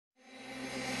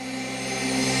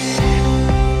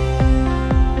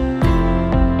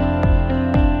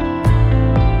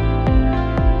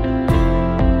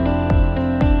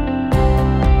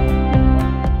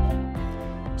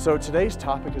today's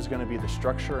topic is going to be the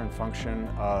structure and function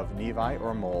of nevi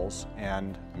or moles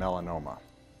and melanoma.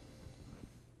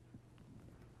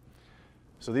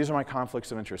 So these are my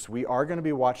conflicts of interest. We are going to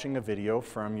be watching a video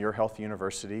from Your Health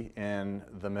University in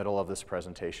the middle of this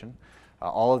presentation.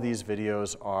 All of these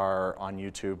videos are on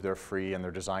YouTube. They're free and they're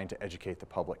designed to educate the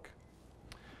public.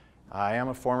 I am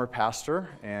a former pastor,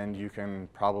 and you can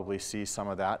probably see some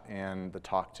of that in the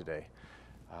talk today.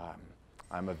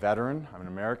 I'm a veteran, I'm an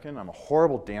American, I'm a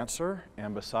horrible dancer,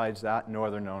 and besides that, no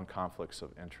other known conflicts of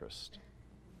interest.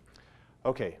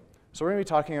 Okay, so we're going to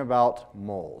be talking about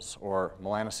moles, or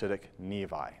melanocytic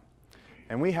nevi.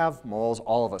 And we have moles,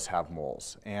 all of us have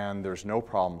moles, and there's no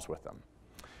problems with them.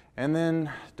 And then,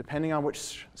 depending on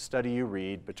which study you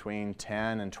read, between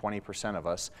 10 and 20% of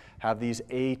us have these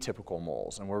atypical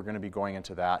moles, and we're going to be going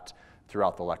into that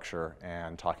throughout the lecture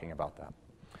and talking about that.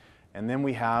 And then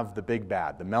we have the big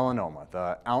bad, the melanoma,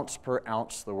 the ounce per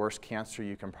ounce, the worst cancer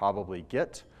you can probably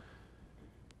get.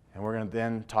 And we're going to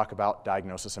then talk about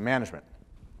diagnosis and management.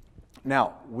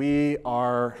 Now, we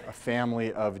are a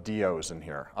family of DOs in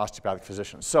here, osteopathic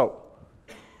physicians. So,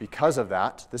 because of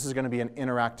that, this is going to be an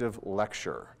interactive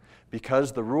lecture.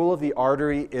 Because the rule of the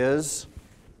artery is,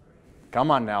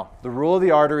 come on now, the rule of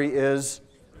the artery is,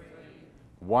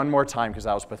 one more time because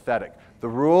that was pathetic. The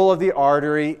rule of the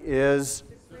artery is,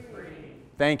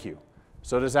 thank you.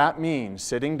 So does that mean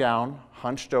sitting down,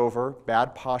 hunched over,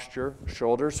 bad posture,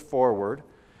 shoulders forward,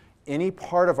 any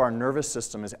part of our nervous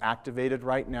system is activated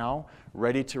right now,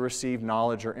 ready to receive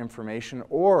knowledge or information,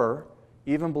 or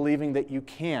even believing that you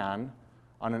can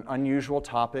on an unusual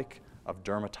topic of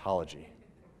dermatology?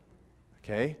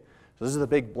 Okay? So this is the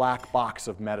big black box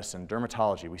of medicine,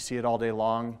 dermatology. We see it all day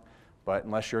long, but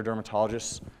unless you're a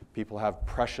dermatologist, people have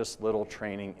precious little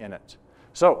training in it.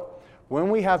 So, when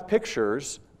we have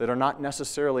pictures that are not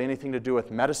necessarily anything to do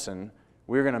with medicine,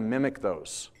 we're going to mimic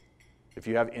those. If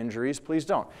you have injuries, please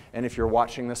don't. And if you're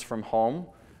watching this from home,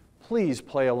 please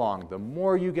play along. The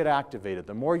more you get activated,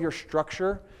 the more your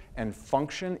structure and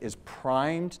function is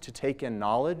primed to take in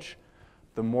knowledge,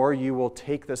 the more you will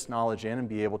take this knowledge in and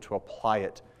be able to apply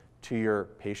it to your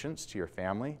patients, to your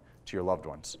family, to your loved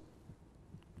ones.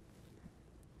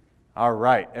 All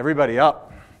right, everybody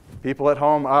up. People at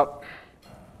home, up.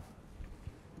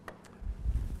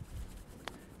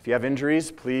 If you have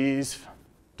injuries, please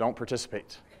don't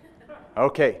participate.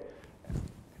 Okay.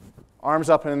 Arms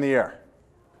up and in the air.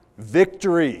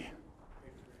 Victory.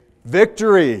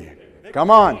 Victory.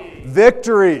 Come on.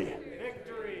 Victory.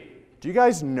 Do you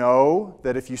guys know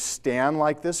that if you stand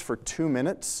like this for 2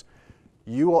 minutes,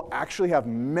 you will actually have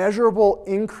measurable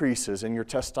increases in your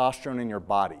testosterone in your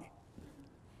body?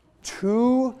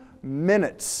 2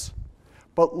 minutes.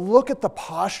 But look at the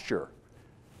posture.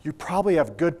 You probably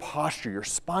have good posture. Your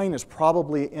spine is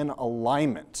probably in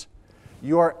alignment.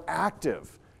 You are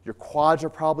active. Your quads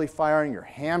are probably firing. Your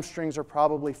hamstrings are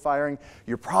probably firing.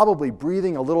 You're probably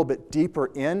breathing a little bit deeper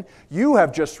in. You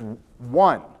have just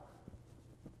won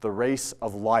the race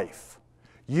of life.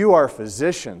 You are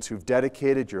physicians who've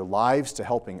dedicated your lives to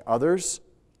helping others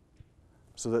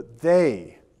so that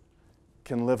they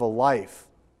can live a life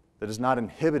that is not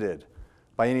inhibited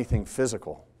by anything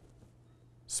physical,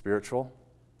 spiritual,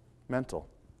 mental.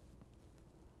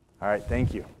 All right,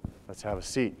 thank you. Let's have a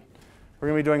seat. We're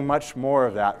going to be doing much more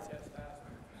of that.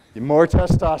 More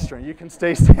testosterone. You can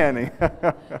stay standing.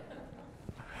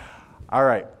 All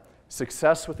right.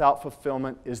 Success without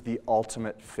fulfillment is the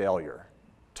ultimate failure.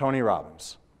 Tony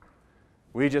Robbins.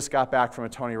 We just got back from a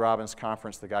Tony Robbins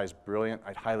conference. The guy's brilliant.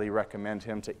 I'd highly recommend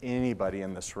him to anybody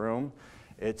in this room.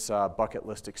 It's a bucket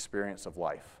list experience of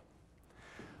life.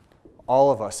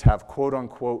 All of us have, quote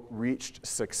unquote, reached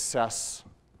success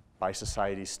by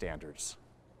society's standards.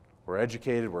 We're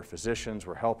educated, we're physicians,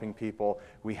 we're helping people,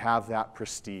 we have that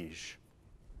prestige.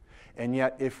 And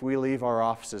yet, if we leave our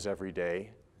offices every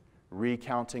day,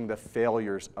 recounting the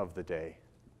failures of the day,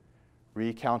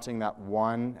 recounting that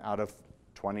 1 out of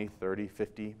 20, 30,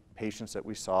 50 patients that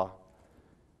we saw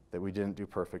that we didn't do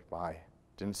perfect by,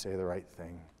 didn't say the right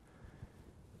thing,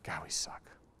 God, we suck.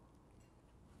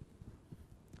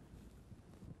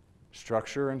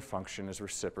 Structure and function is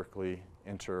reciprocally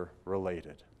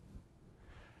interrelated.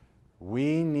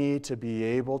 We need to be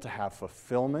able to have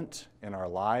fulfillment in our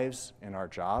lives, in our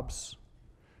jobs.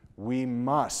 We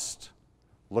must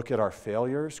look at our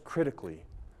failures critically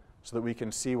so that we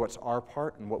can see what's our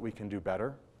part and what we can do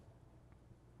better.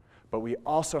 But we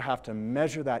also have to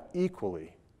measure that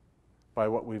equally by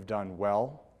what we've done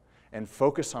well and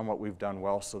focus on what we've done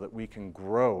well so that we can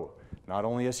grow, not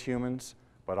only as humans,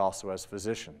 but also as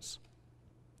physicians.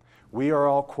 We are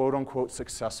all, quote unquote,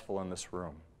 successful in this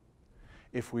room.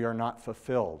 If we are not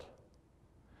fulfilled,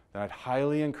 then I'd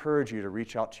highly encourage you to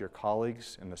reach out to your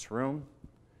colleagues in this room,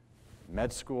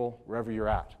 med school, wherever you're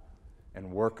at,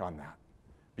 and work on that.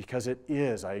 Because it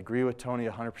is, I agree with Tony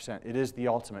 100%, it is the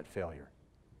ultimate failure.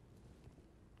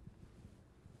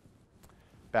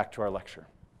 Back to our lecture.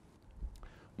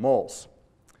 Moles.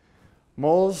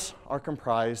 Moles are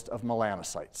comprised of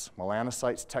melanocytes.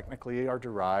 Melanocytes technically are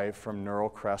derived from neural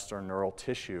crest or neural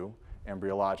tissue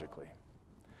embryologically.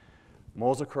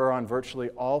 Moles occur on virtually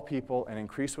all people and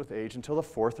increase with age until the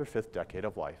 4th or 5th decade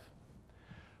of life.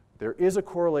 There is a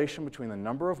correlation between the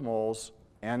number of moles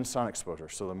and sun exposure.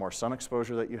 So the more sun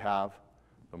exposure that you have,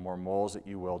 the more moles that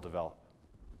you will develop.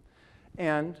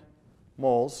 And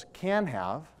moles can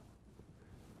have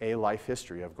a life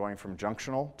history of going from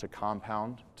junctional to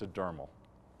compound to dermal.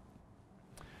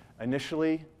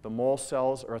 Initially, the mole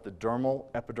cells are at the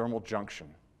dermal-epidermal junction.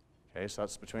 Okay, so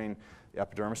that's between the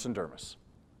epidermis and dermis.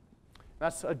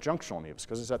 That's a junctional nevus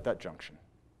because it's at that junction.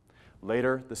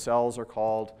 Later, the cells are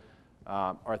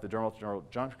at the dermal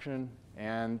junction,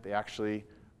 and they actually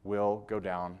will go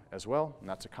down as well, and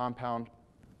that's a compound.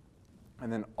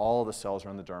 And then all of the cells are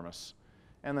in the dermis.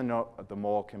 And the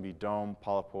mole can be dome,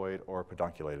 polypoid, or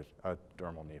pedunculated, a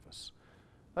dermal nevus.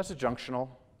 That's a junctional.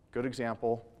 Good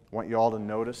example. I want you all to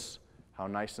notice how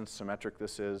nice and symmetric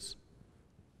this is.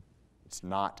 It's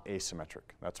not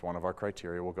asymmetric. That's one of our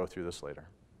criteria. We'll go through this later.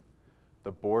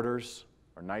 The borders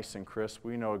are nice and crisp.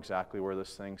 We know exactly where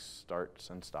this thing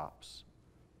starts and stops.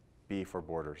 B for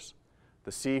borders.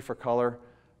 The C for color.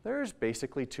 There's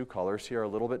basically 2 colors here, a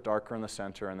little bit darker in the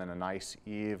center and then a nice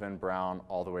even brown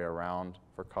all the way around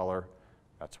for color.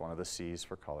 That's one of the C's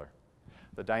for color.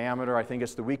 The diameter, I think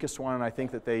it's the weakest one, and I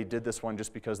think that they did this one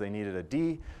just because they needed a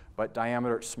D, but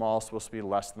diameter is small, supposed to be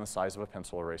less than the size of a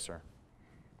pencil eraser.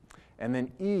 And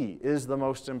then E is the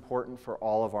most important for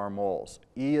all of our moles.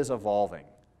 E is evolving.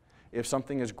 If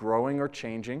something is growing or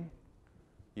changing,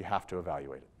 you have to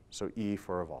evaluate it. So E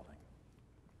for evolving.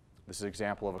 This is an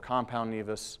example of a compound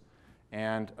nevus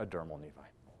and a dermal nevi.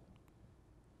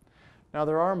 Now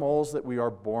there are moles that we are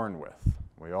born with.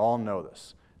 We all know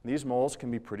this. These moles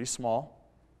can be pretty small,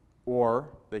 or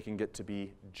they can get to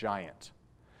be giant.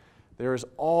 There is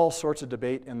all sorts of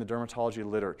debate in the dermatology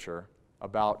literature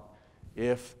about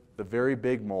if the very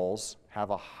big moles have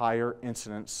a higher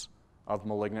incidence of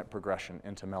malignant progression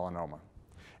into melanoma.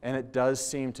 And it does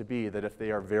seem to be that if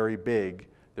they are very big,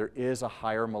 there is a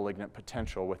higher malignant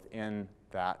potential within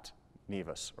that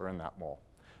nevus or in that mole.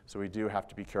 So we do have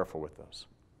to be careful with those.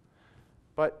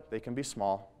 But they can be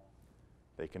small,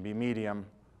 they can be medium,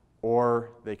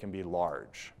 or they can be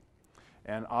large.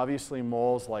 And obviously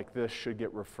moles like this should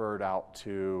get referred out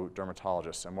to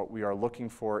dermatologists. And what we are looking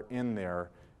for in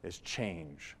there is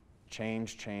change.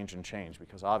 Change, change, and change.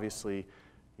 Because obviously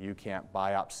you can't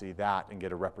biopsy that and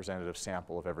get a representative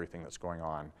sample of everything that's going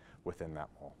on within that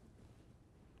mole.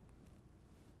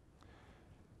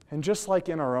 And just like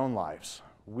in our own lives,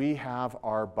 we have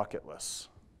our bucket lists,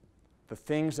 the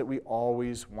things that we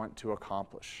always want to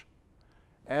accomplish.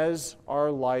 As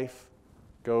our life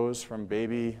goes from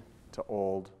baby to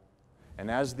old, and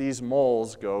as these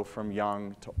moles go from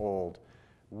young to old,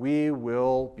 we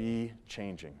will be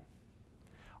changing.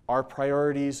 Our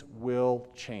priorities will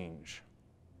change.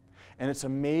 And it's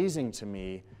amazing to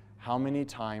me how many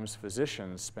times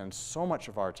physicians spend so much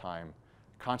of our time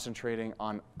concentrating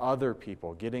on other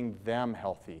people, getting them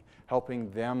healthy,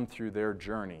 helping them through their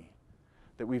journey,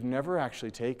 that we've never actually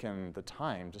taken the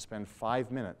time to spend 5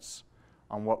 minutes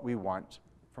on what we want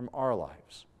from our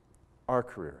lives, our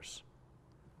careers,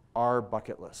 our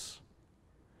bucket lists.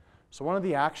 So one of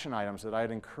the action items that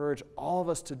I'd encourage all of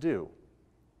us to do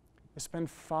is spend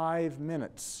 5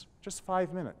 minutes, just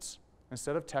 5 minutes,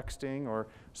 instead of texting or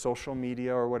social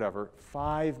media or whatever,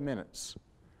 5 minutes.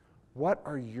 What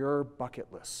are your bucket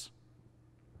lists?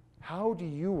 How do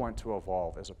you want to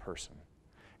evolve as a person?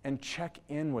 And check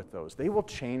in with those. They will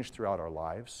change throughout our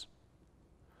lives.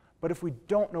 But if we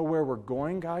don't know where we're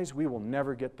going, guys, we will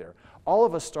never get there. All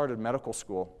of us started medical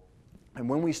school, and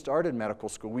when we started medical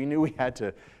school, we knew we had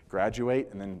to graduate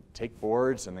and then take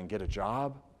boards and then get a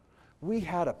job. We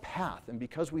had a path, and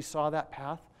because we saw that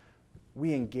path,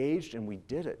 we engaged and we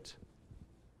did it.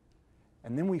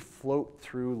 And then we float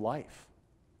through life.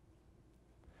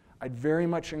 I'd very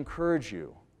much encourage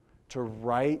you to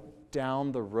write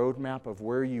down the roadmap of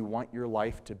where you want your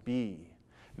life to be.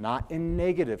 Not in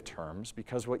negative terms,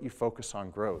 because what you focus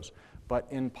on grows, but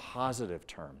in positive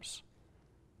terms.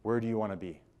 Where do you want to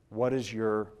be? What is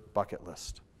your bucket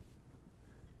list?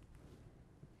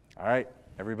 All right,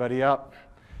 everybody up.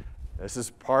 This is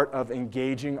part of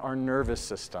engaging our nervous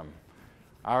system.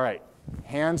 All right,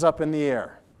 hands up in the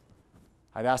air.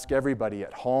 I'd ask everybody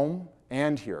at home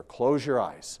and here. Close your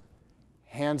eyes.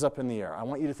 Hands up in the air. I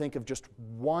want you to think of just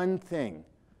one thing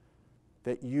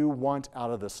that you want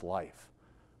out of this life.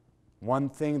 One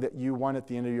thing that you want at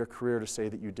the end of your career to say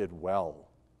that you did well.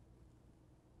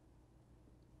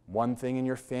 One thing in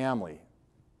your family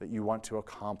that you want to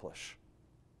accomplish.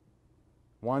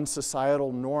 One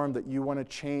societal norm that you want to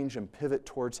change and pivot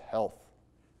towards health.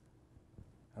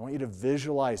 I want you to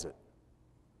visualize it.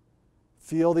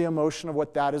 Feel the emotion of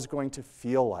what that is going to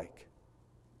feel like.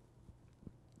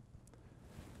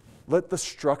 Let the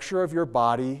structure of your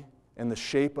body and the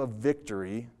shape of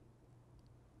victory,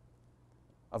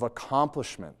 of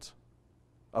accomplishment,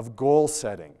 of goal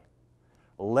setting,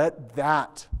 let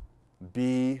that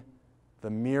be the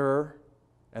mirror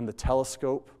and the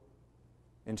telescope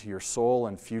into your soul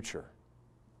and future.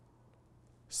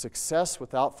 Success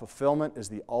without fulfillment is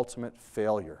the ultimate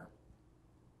failure.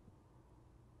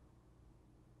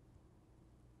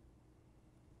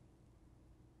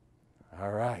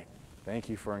 All right. Thank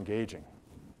you for engaging.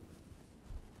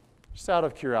 Just out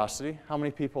of curiosity, how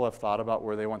many people have thought about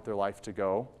where they want their life to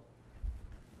go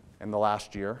in the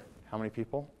last year? How many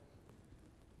people?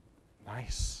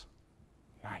 Nice.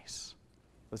 Nice.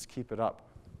 Let's keep it up.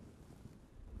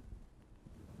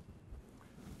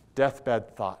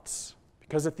 Deathbed thoughts.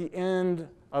 Because at the end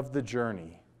of the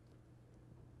journey,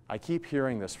 I keep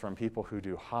hearing this from people who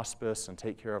do hospice and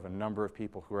take care of a number of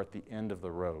people who are at the end of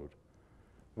the road.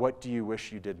 What do you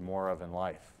wish you did more of in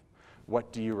life?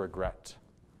 What do you regret?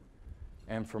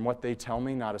 And from what they tell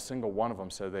me, not a single one of them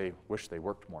said they wish they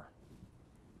worked more.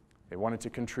 They wanted to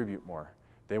contribute more.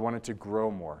 They wanted to grow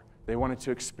more. They wanted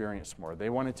to experience more. They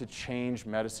wanted to change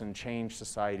medicine, change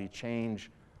society,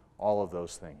 change all of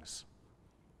those things.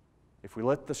 If we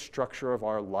let the structure of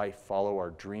our life follow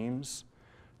our dreams,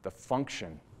 the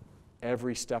function,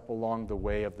 every step along the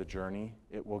way of the journey,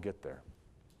 it will get there.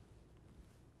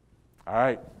 All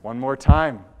right, one more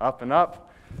time. Up and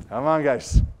up. Come on,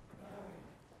 guys.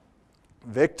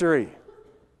 Victory.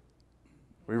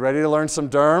 We ready to learn some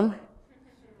derm?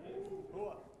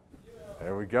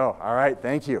 There we go. All right,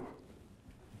 thank you.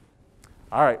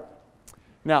 All right.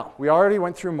 Now, we already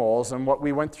went through moles, and what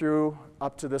we went through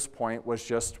up to this point was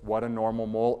just what a normal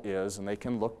mole is, and they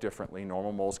can look differently.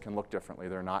 Normal moles can look differently.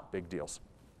 They're not big deals.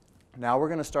 Now we're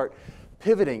going to start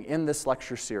pivoting in this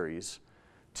lecture series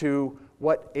to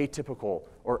what atypical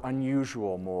or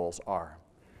unusual moles are.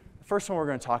 The first one we're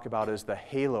going to talk about is the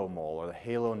halo mole, or the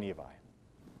halo nevi.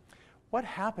 What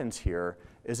happens here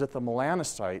is that the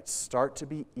melanocytes start to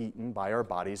be eaten by our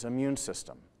body's immune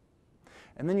system.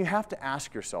 And then you have to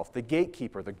ask yourself, the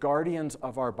gatekeeper, the guardians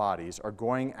of our bodies are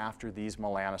going after these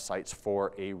melanocytes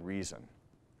for a reason.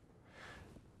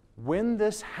 When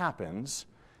this happens,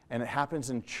 and it happens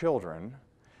in children,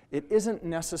 it isn't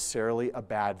necessarily a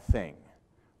bad thing.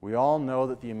 We all know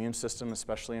that the immune system,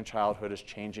 especially in childhood, is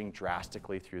changing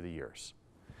drastically through the years.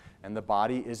 And the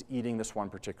body is eating this one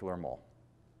particular mole.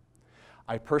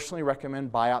 I personally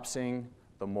recommend biopsying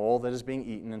the mole that is being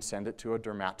eaten and send it to a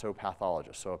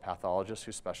dermatopathologist, so a pathologist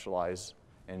who specializes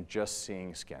in just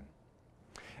seeing skin.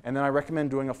 And then I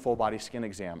recommend doing a full body skin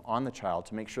exam on the child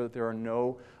to make sure that there are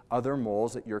no other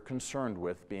moles that you're concerned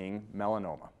with being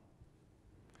melanoma.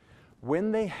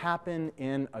 When they happen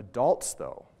in adults,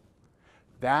 though,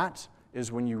 that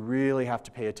is when you really have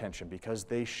to pay attention, because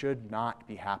they should not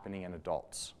be happening in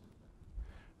adults.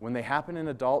 When they happen in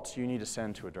adults, you need to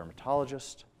send to a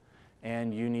dermatologist,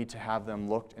 and you need to have them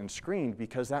looked and screened,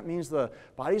 because that means the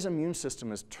body's immune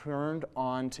system is turned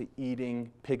on to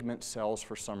eating pigment cells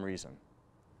for some reason.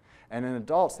 And in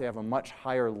adults, they have a much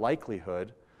higher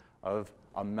likelihood of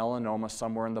a melanoma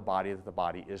somewhere in the body that the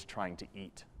body is trying to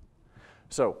eat.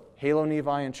 So halo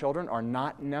nevi in children are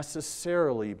not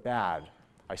necessarily bad.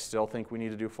 I still think we need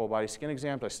to do full body skin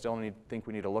exams. I still think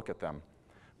we need to look at them.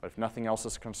 But if nothing else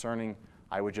is concerning,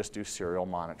 I would just do serial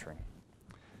monitoring.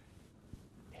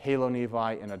 Halo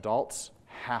nevi in adults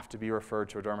have to be referred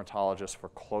to a dermatologist for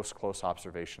close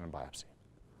observation and biopsy.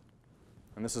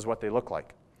 And this is what they look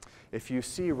like. If you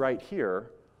see right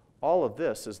here, all of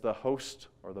this is the host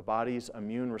or the body's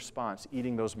immune response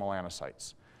eating those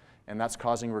melanocytes. And that's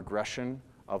causing regression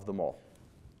of the mole.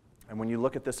 And when you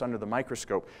look at this under the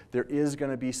microscope, there is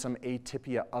going to be some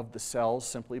atypia of the cells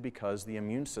simply because the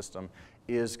immune system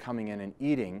is coming in and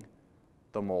eating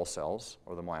the mole cells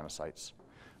or the melanocytes.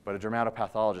 But a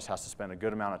dermatopathologist has to spend a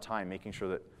good amount of time making sure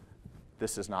that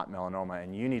this is not melanoma,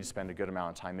 and you need to spend a good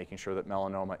amount of time making sure that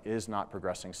melanoma is not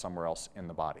progressing somewhere else in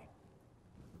the body.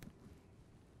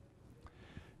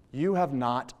 You have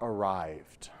not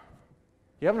arrived.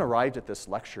 You haven't arrived at this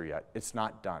lecture yet. It's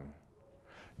not done.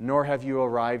 Nor have you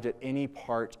arrived at any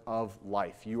part of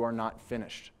life. You are not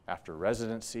finished. After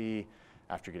residency,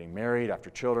 after getting married, after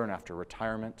children, after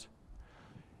retirement.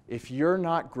 If you're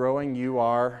not growing, you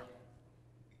are,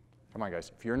 come on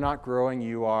guys, if you're not growing,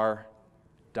 you are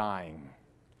dying.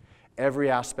 Every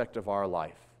aspect of our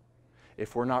life.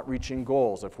 If we're not reaching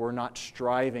goals, if we're not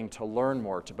striving to learn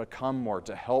more, to become more,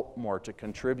 to help more, to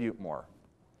contribute more,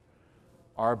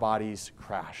 our bodies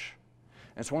crash.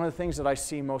 And it's one of the things that I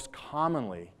see most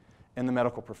commonly in the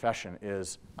medical profession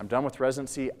is, I'm done with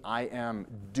residency, I am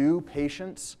due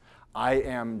patients, I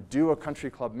am due a country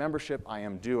club membership, I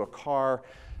am due a car,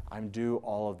 I'm due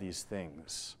all of these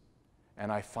things.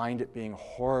 And I find it being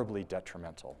horribly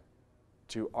detrimental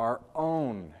to our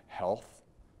own health,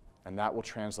 and that will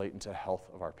translate into health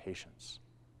of our patients.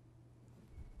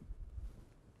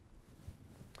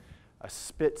 A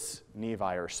Spitz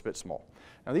nevi or Spitz mole.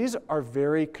 Now these are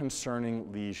very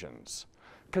concerning lesions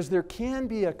because there can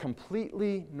be a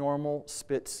completely normal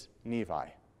Spitz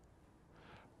nevi,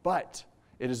 but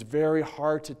it is very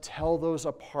hard to tell those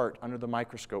apart under the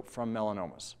microscope from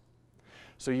melanomas.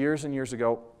 So years and years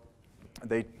ago,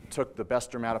 they took the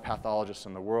best dermatopathologists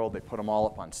in the world, they put them all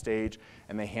up on stage,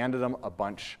 and they handed them a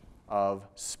bunch of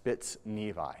Spitz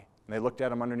nevi. And they looked at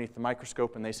them underneath the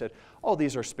microscope and they said, oh,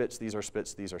 these are Spitz, these are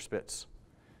Spitz, these are Spitz.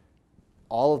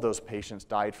 All of those patients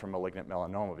died from malignant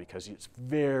melanoma because it's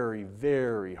very,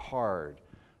 very hard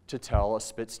to tell a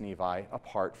Spitz nevi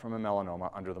apart from a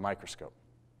melanoma under the microscope.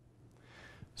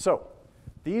 So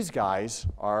these guys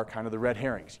are kind of the red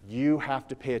herrings. You have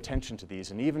to pay attention to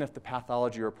these, and even if the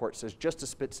pathology report says just a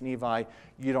Spitz nevi,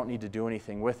 you don't need to do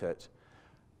anything with it,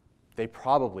 they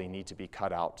probably need to be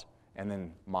cut out and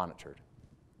then monitored.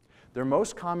 They're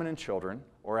most common in children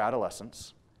or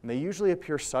adolescents, and they usually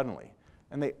appear suddenly,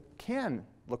 and they can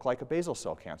look like a basal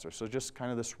cell cancer, so just kind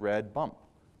of this red bump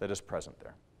that is present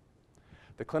there.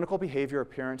 The clinical behavior,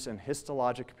 appearance, and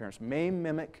histologic appearance may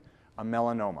mimic a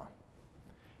melanoma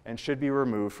and should be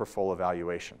removed for full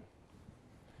evaluation.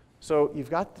 So you've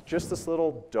got just this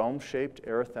little dome-shaped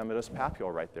erythematous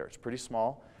papule right there. It's pretty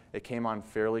small. It came on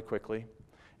fairly quickly.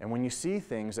 And when you see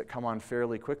things that come on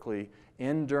fairly quickly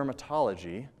in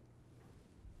dermatology,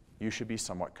 you should be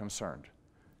somewhat concerned.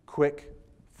 Quick,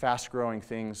 fast-growing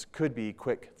things could be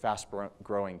quick,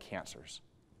 fast-growing cancers.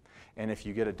 And if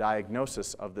you get a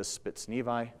diagnosis of this Spitz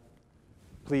nevi,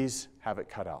 please have it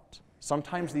cut out.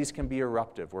 Sometimes these can be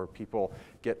eruptive, where people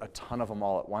get a ton of them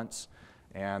all at once,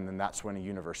 and then that's when a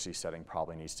university setting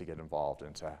probably needs to get involved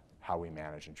into how we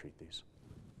manage and treat these.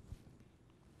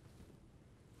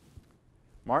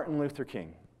 Martin Luther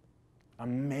King,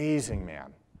 amazing man.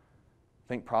 I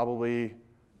think probably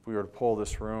if we were to pull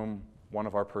this room, one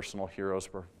of our personal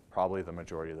heroes were probably the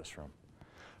majority of this room.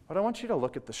 But I want you to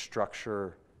look at the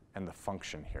structure and the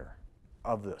function here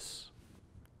of this.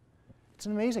 It's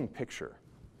an amazing picture.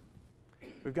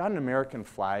 We've got an American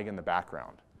flag in the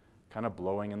background, kind of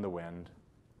blowing in the wind.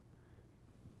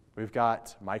 We've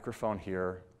got a microphone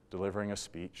here delivering a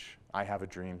speech. I have a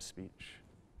dream speech.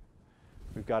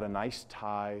 We've got a nice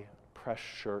tie, pressed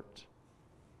shirt,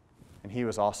 and he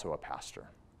was also a pastor.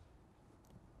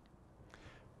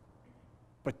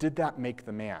 But did that make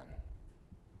the man?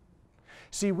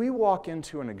 See, we walk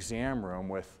into an exam room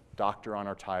with doctor on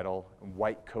our title,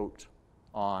 white coat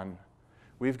on.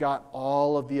 We've got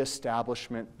all of the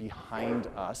establishment behind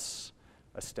us.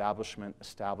 Establishment,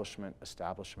 establishment,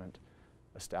 establishment,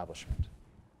 establishment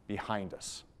behind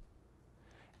us.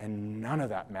 And none of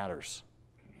that matters.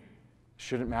 It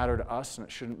shouldn't matter to us, and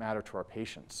it shouldn't matter to our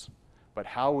patients. But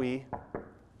how we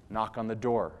knock on the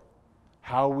door,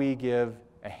 how we give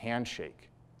a handshake,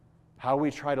 how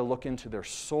we try to look into their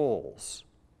souls,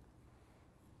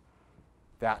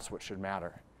 that's what should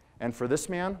matter. And for this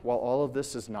man, while all of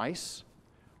this is nice,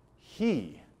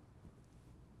 he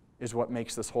is what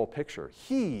makes this whole picture.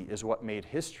 He is what made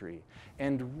history.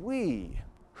 And we,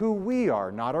 who we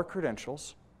are, not our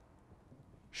credentials,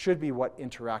 should be what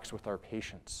interacts with our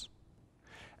patients.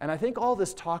 And I think all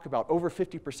this talk about over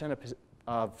 50%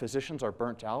 of physicians are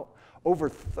burnt out, over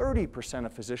 30%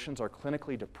 of physicians are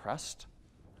clinically depressed.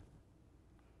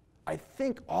 I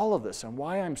think all of this, and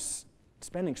why I'm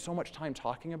spending so much time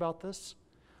talking about this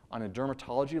on a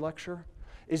dermatology lecture,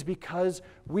 is because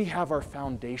we have our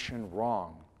foundation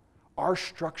wrong. Our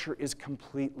structure is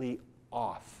completely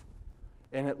off,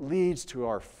 and it leads to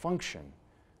our function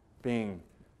being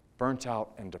burnt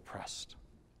out and depressed.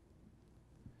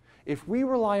 If we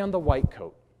rely on the white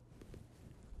coat,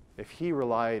 if he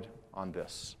relied on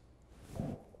this,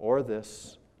 or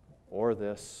this, or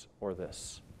this, or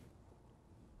this,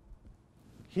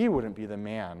 he wouldn't be the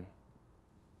man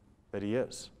that he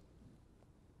is.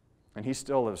 And he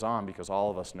still lives on because all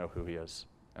of us know who he is,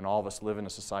 and all of us live in a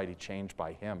society changed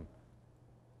by him.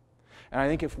 And I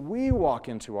think if we walk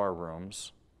into our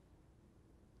rooms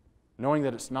knowing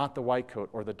that it's not the white coat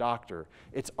or the doctor,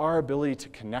 it's our ability to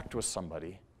connect with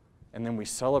somebody, and then we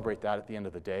celebrate that at the end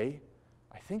of the day,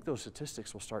 I think those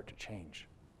statistics will start to change.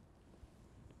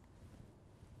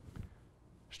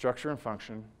 Structure and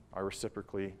function are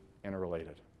reciprocally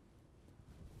interrelated.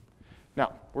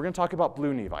 Now, we're going to talk about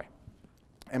blue nevi.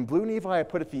 And blue nevi I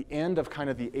put at the end of kind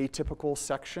of the atypical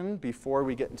section before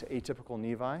we get into atypical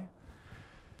nevi,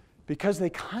 because they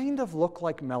kind of look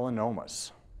like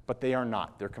melanomas, but they are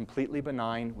not. They're completely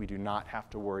benign. We do not have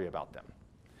to worry about them.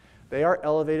 They are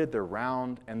elevated, they're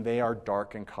round, and they are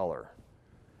dark in color.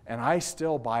 And I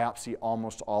still biopsy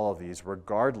almost all of these,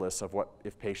 regardless of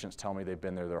if patients tell me they've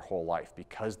been there their whole life,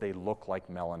 because they look like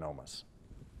melanomas.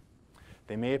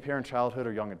 They may appear in childhood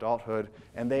or young adulthood,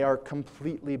 and they are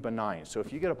completely benign. So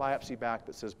if you get a biopsy back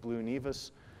that says blue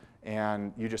nevus,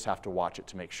 and you just have to watch it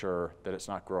to make sure that it's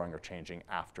not growing or changing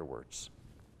afterwards.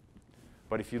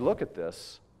 But if you look at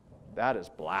this, that is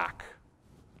black.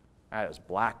 That is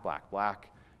black, black,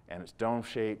 black, and it's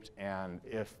dome-shaped, and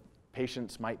if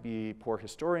patients might be poor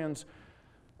historians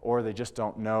or they just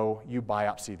don't know, you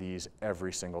biopsy these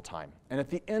every single time. And at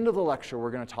the end of the lecture,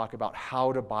 we're going to talk about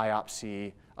how to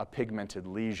biopsy a pigmented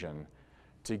lesion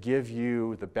to give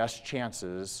you the best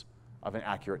chances of an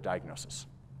accurate diagnosis.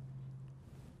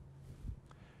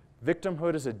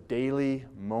 Victimhood is a daily,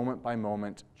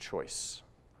 moment-by-moment choice.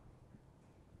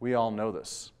 We all know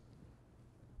this.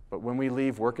 But when we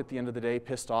leave work at the end of the day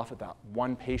pissed off at that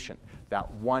one patient,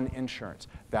 that one insurance,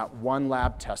 that one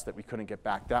lab test that we couldn't get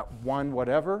back, that one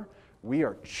whatever, we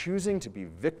are choosing to be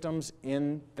victims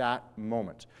in that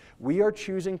moment. We are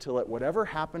choosing to let whatever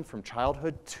happened from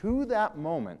childhood to that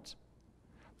moment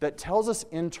that tells us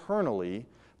internally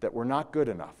that we're not good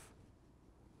enough,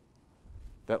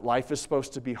 that life is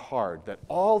supposed to be hard, that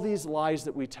all these lies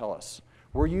that we tell us,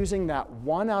 we're using that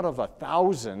 1 out of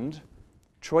 1,000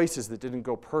 choices that didn't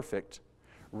go perfect,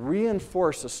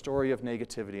 reinforce a story of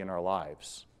negativity in our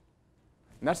lives.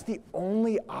 And that's the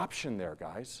only option there,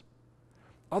 guys.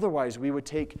 Otherwise, we would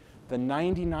take the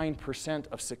 99%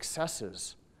 of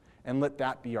successes and let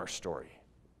that be our story.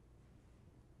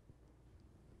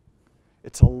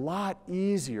 It's a lot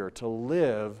easier to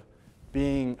live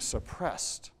being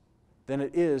suppressed than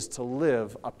it is to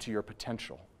live up to your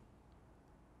potential.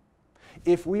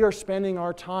 If we are spending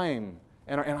our time,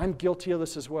 and I'm guilty of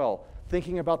this as well,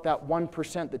 thinking about that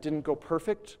 1% that didn't go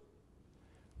perfect,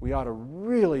 we ought to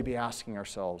really be asking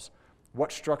ourselves,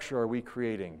 what structure are we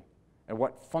creating, and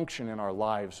what function in our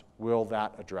lives will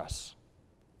that address?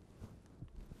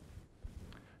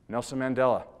 Nelson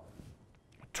Mandela,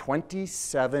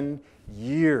 27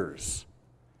 years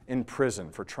in prison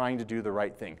for trying to do the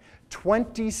right thing.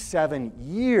 27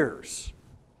 years.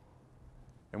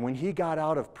 And when he got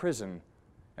out of prison,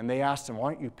 and they asked him,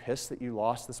 "Aren't you pissed that you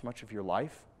lost this much of your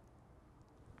life?"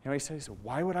 You know, he said,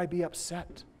 "Why would I be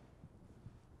upset?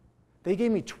 They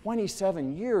gave me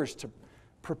 27 years to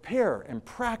prepare and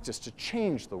practice to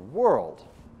change the world."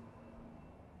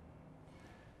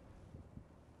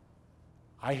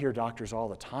 I hear doctors all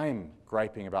the time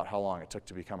griping about how long it took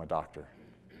to become a doctor,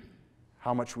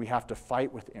 how much we have to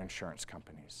fight with insurance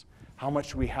companies, how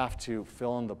much we have to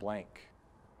fill in the blank.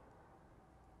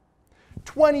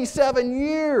 27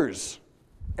 years!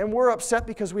 And we're upset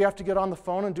because we have to get on the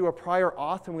phone and do a prior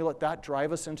auth, and we let that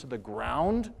drive us into the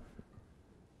ground?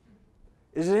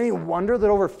 Is it any wonder that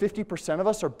over 50% of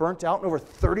us are burnt out and over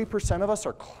 30% of us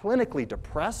are clinically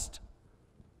depressed?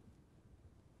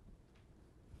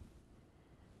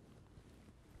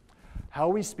 How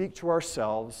we speak to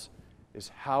ourselves is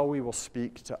how we will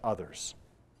speak to others.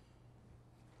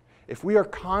 If we are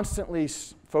constantly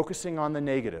focusing on the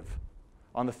negative,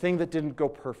 on the thing that didn't go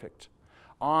perfect,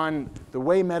 on the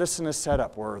way medicine is set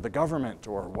up, or the government,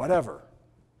 or whatever,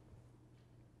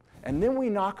 and then we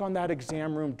knock on that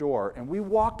exam room door, and we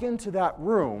walk into that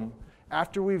room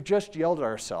after we've just yelled at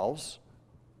ourselves,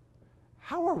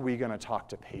 how are we going to talk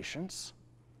to patients?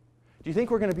 Do you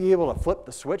think we're going to be able to flip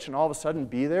the switch and all of a sudden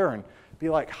be there and be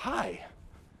like, "Hi,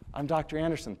 I'm Dr.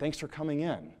 Anderson, thanks for coming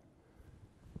in"?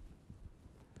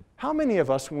 How many of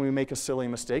us, when we make a silly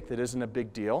mistake that isn't a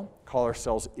big deal, call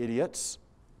ourselves idiots,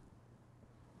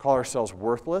 call ourselves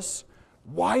worthless?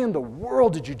 "Why in the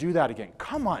world did you do that again?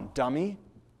 Come on, dummy."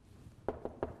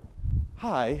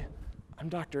 "Hi, I'm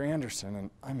Dr. Anderson, and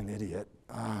I'm an idiot.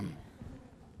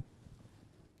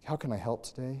 How can I help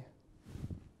today?"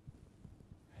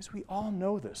 As we all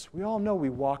know this. We all know we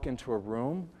walk into a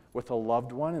room with a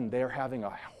loved one and they're having a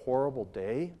horrible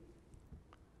day.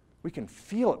 We can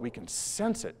feel it. We can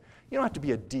sense it. You don't have to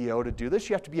be a DO to do this.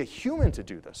 You have to be a human to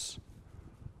do this.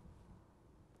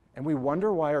 And we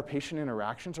wonder why our patient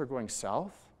interactions are going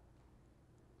south?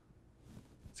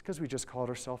 It's because we just called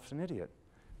ourselves an idiot.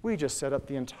 We just set up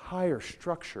the entire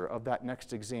structure of that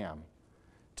next exam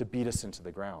to beat us into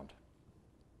the ground.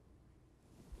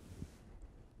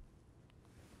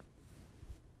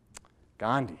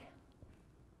 Gandhi.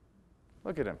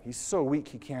 Look at him. He's so weak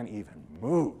he can't even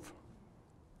move.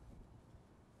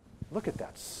 Look at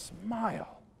that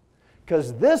smile.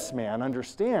 Because this man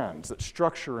understands that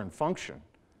structure and function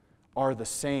are the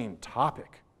same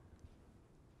topic.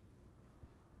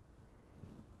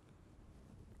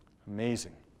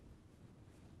 Amazing.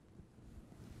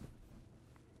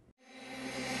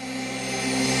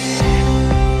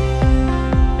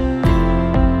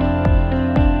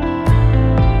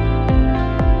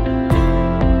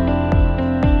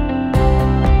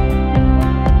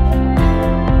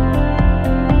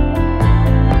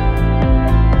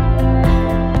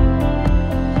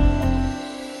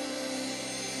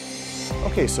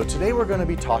 Okay, so today we're going to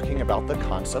be talking about the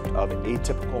concept of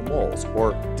atypical moles,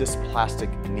 or dysplastic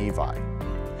nevi.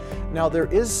 Now, there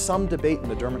is some debate in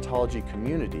the dermatology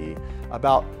community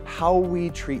about how we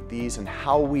treat these and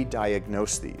how we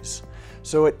diagnose these.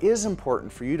 So it is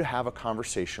important for you to have a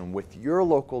conversation with your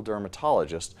local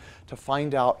dermatologist to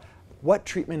find out what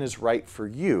treatment is right for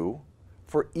you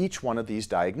for each one of these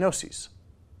diagnoses.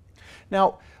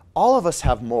 Now, all of us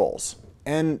have moles,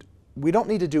 and we don't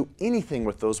need to do anything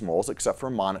with those moles except for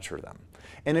monitor them.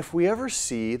 And if we ever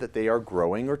see that they are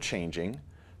growing or changing,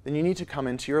 then you need to come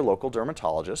into your local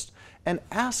dermatologist and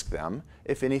ask them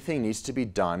if anything needs to be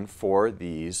done for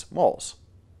these moles.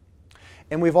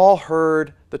 And we've all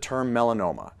heard the term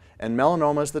melanoma, and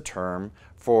melanoma is the term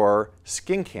for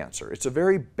skin cancer. It's a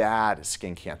very bad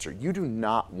skin cancer. You do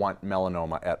not want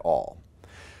melanoma at all.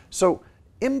 So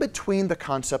in between the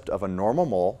concept of a normal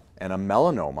mole and a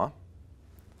melanoma,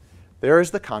 there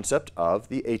is the concept of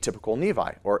the atypical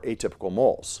nevi, or atypical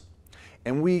moles.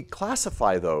 And we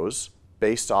classify those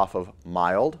based off of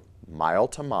mild,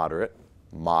 mild to moderate,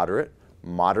 moderate,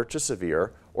 moderate to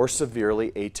severe, or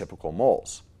severely atypical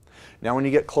moles. Now, when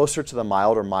you get closer to the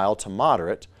mild or mild to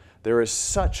moderate, there is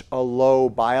such a low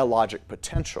biologic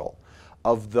potential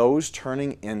of those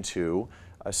turning into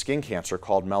a skin cancer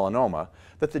called melanoma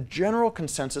that the general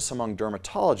consensus among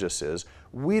dermatologists is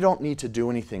we don't need to do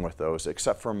anything with those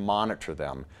except for monitor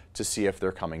them to see if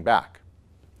they're coming back.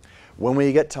 When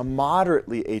we get to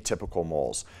moderately atypical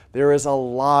moles, there is a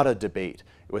lot of debate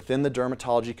within the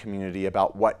dermatology community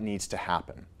about what needs to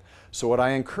happen. So what I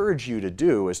encourage you to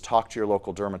do is talk to your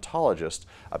local dermatologist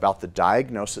about the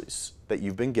diagnosis that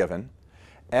you've been given,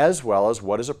 as well as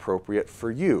what is appropriate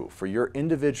for you, for your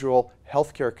individual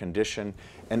healthcare condition,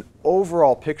 and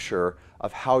overall picture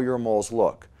of how your moles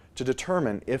look, to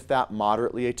determine if that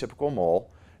moderately atypical mole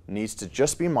needs to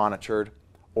just be monitored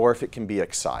or if it can be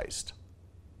excised.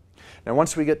 Now,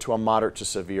 once we get to a moderate to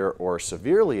severe or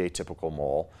severely atypical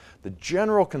mole, the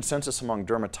general consensus among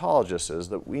dermatologists is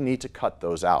that we need to cut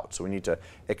those out. So we need to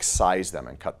excise them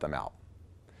and cut them out.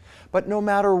 But no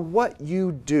matter what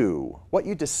you do, what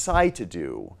you decide to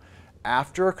do,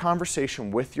 after a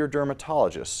conversation with your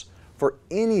dermatologist for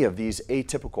any of these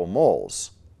atypical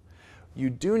moles, you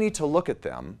do need to look at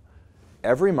them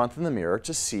every month in the mirror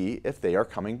to see if they are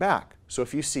coming back. So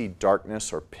if you see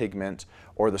darkness or pigment,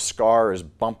 or the scar is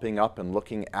bumping up and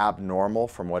looking abnormal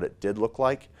from what it did look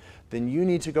like, then you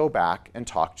need to go back and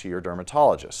talk to your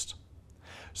dermatologist.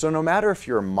 So no matter if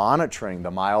you're monitoring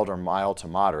the mild or mild to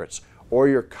moderates, or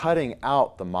you're cutting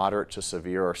out the moderate to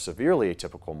severe or severely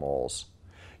atypical moles,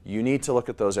 you need to look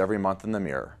at those every month in the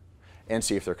mirror and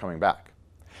see if they're coming back.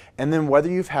 And then whether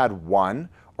you've had 1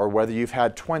 or whether you've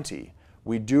had 20,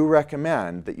 we do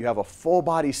recommend that you have a full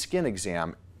body skin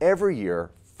exam every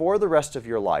year for the rest of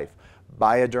your life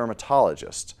by a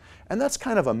dermatologist. And that's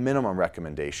kind of a minimum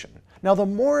recommendation. Now, the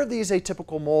more of these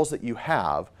atypical moles that you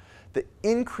have, the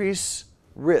increased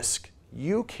risk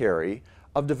you carry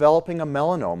of developing a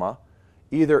melanoma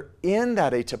either in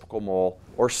that atypical mole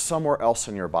or somewhere else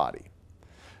in your body.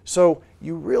 So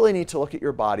you really need to look at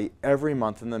your body every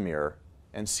month in the mirror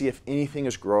and see if anything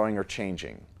is growing or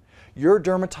changing. Your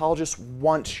dermatologist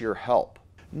wants your help.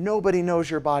 Nobody knows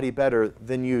your body better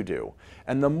than you do.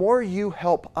 And the more you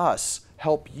help us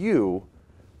help you,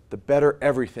 the better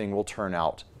everything will turn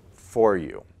out for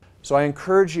you. So I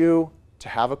encourage you to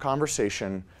have a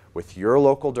conversation with your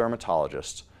local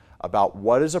dermatologist about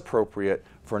what is appropriate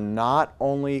for not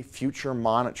only future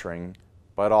monitoring,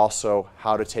 but also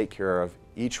how to take care of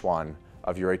each one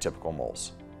of your atypical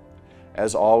moles.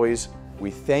 As always,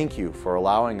 we thank you for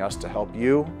allowing us to help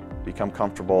you become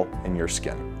comfortable in your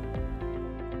skin.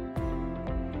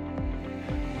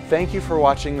 Thank you for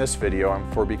watching this video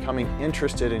and for becoming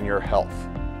interested in your health.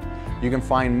 You can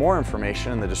find more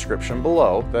information in the description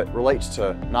below that relates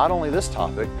to not only this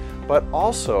topic, but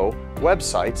also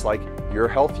websites like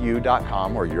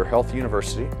yourhealthu.com or Your Health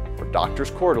University or Doctors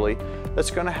Quarterly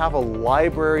that's going to have a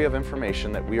library of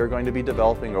information that we are going to be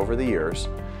developing over the years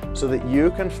so that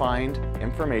you can find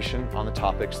information on the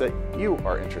topics that you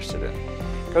are interested in.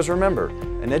 Because remember,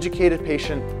 an educated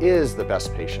patient is the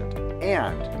best patient,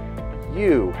 and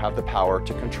you have the power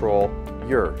to control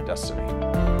your destiny.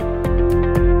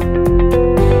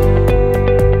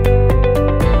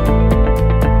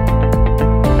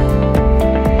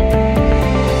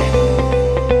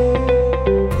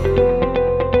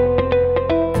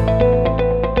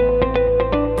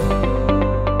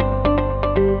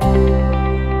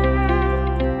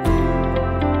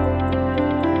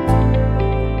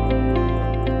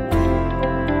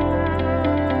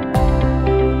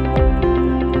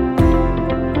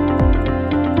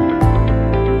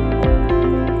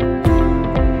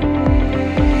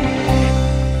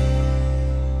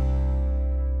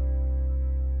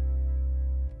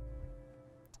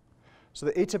 So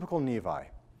the atypical nevi.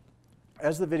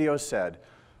 As the video said,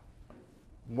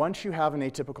 once you have an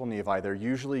atypical nevi, they're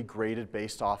usually graded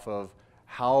based off of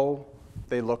how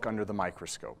they look under the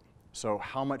microscope. So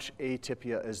how much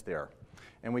atypia is there?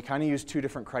 And we kind of use two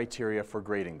different criteria for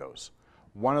grading those.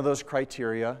 One of those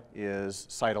criteria is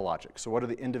cytologic. So what do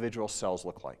the individual cells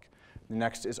look like? The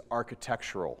next is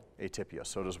architectural atypia.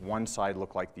 So does one side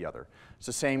look like the other? It's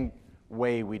the same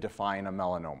way we define a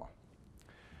melanoma.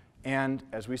 And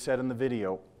as we said in the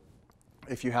video,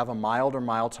 if you have a mild or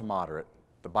mild to moderate,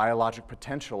 the biologic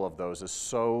potential of those is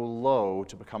so low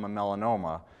to become a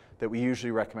melanoma that we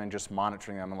usually recommend just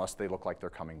monitoring them unless they look like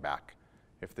they're coming back.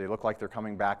 If they look like they're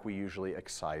coming back, we usually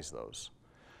excise those.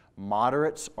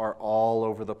 Moderates are all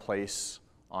over the place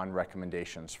on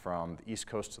recommendations from the East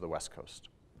Coast to the West Coast.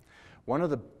 One of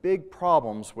the big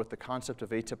problems with the concept of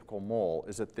atypical mole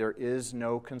is that there is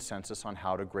no consensus on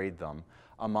how to grade them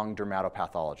among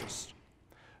dermatopathologists.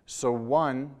 So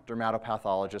one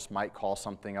dermatopathologist might call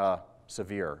something a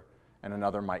severe, and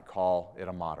another might call it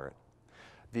a moderate.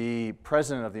 The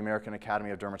president of the American Academy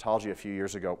of Dermatology a few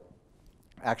years ago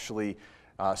actually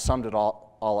summed it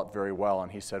all up very well,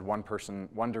 and he said one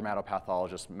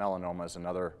dermatopathologist melanoma is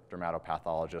another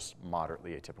dermatopathologist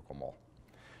moderately atypical mole.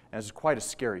 And it's quite a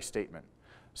scary statement.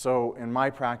 So in my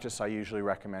practice, I usually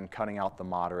recommend cutting out the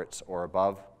moderates or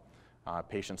above.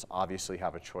 Patients obviously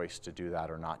have a choice to do that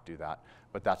or not do that,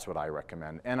 but that's what I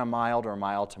recommend. And a mild or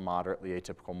mild to moderately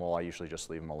atypical mole, I usually just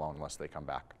leave them alone unless they come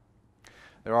back.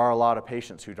 There are a lot of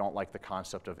patients who don't like the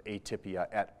concept of atypia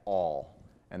at all,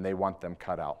 and they want them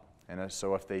cut out. And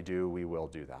so if they do, we will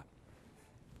do that.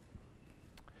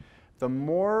 The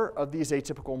more of these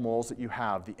atypical moles that you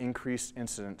have, the increased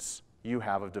incidence you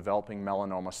have of developing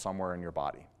melanoma somewhere in your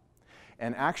body.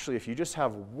 And actually, if you just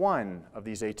have one of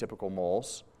these atypical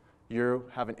moles, you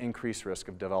have an increased risk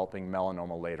of developing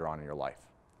melanoma later on in your life.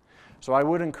 So I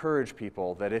would encourage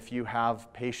people that if you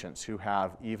have patients who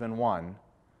have even one,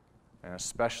 and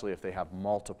especially if they have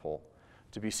multiple,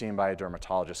 to be seen by a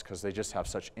dermatologist because they just have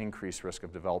such increased risk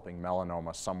of developing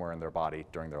melanoma somewhere in their body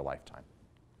during their lifetime.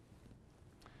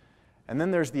 And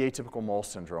then there's the atypical mole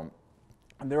syndrome.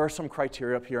 And there are some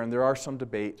criteria up here, and there are some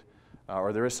debate,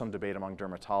 or there is some debate among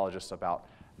dermatologists about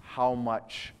how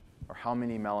much or how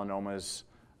many melanomas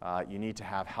you need to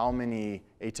have, how many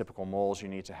atypical moles you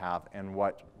need to have, and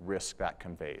what risk that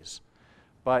conveys.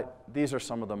 But these are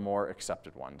some of the more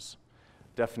accepted ones.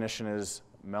 Definition is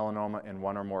melanoma in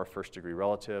one or more first-degree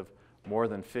relative, more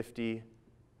than 50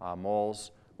 moles,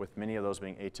 with many of those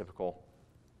being atypical,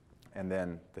 and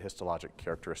then the histologic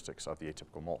characteristics of the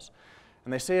atypical moles.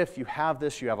 And they say if you have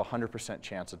this, you have a 100%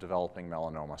 chance of developing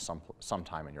melanoma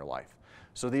sometime in your life.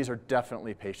 So these are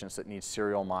definitely patients that need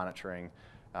serial monitoring,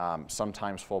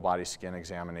 sometimes full body skin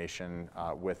examination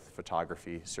with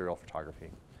photography, serial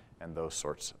photography, and those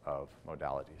sorts of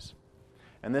modalities.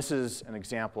 And this is an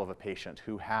example of a patient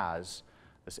who has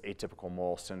this atypical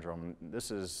mole syndrome.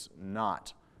 This is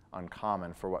not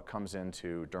uncommon for what comes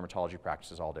into dermatology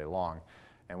practices all day long.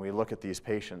 And we look at these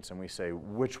patients and we say,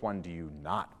 which one do you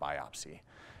not biopsy?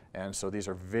 And so these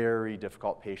are very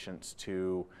difficult patients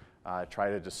to try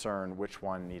to discern which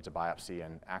one needs a biopsy,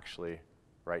 and actually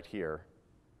right here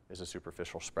is a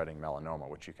superficial spreading melanoma,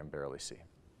 which you can barely see.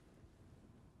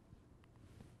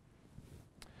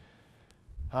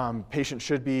 Patients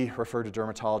should be referred to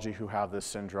dermatology who have this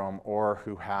syndrome or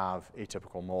who have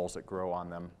atypical moles that grow on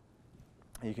them.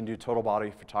 You can do total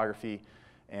body photography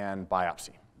and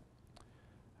biopsy.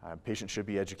 Patients should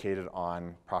be educated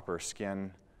on proper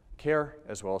skin care,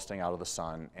 as well as staying out of the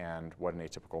sun and what an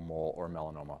atypical mole or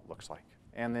melanoma looks like.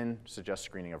 And then suggest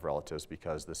screening of relatives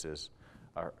because this is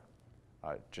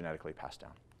genetically passed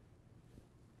down.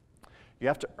 You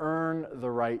have to earn the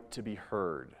right to be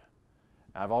heard.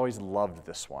 I've always loved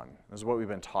this one. This is what we've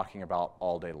been talking about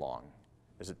all day long.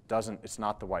 It's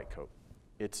not the white coat.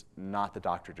 It's not the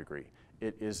doctorate degree.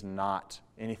 It is not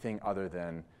anything other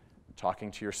than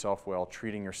talking to yourself well,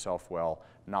 treating yourself well,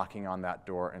 knocking on that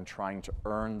door, and trying to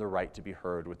earn the right to be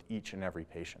heard with each and every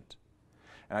patient.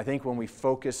 And I think when we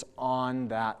focus on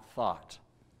that thought,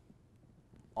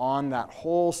 on that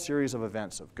whole series of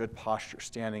events of good posture,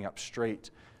 standing up straight,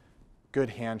 good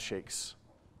handshakes,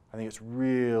 I think it's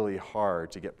really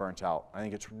hard to get burnt out. I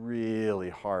think it's really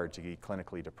hard to get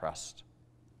clinically depressed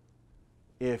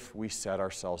if we set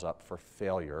ourselves up for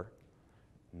failure,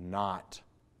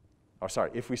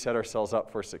 if we set ourselves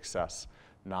up for success,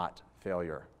 not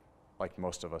failure, like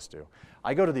most of us do.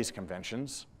 I go to these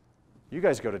conventions. You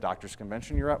guys go to doctors'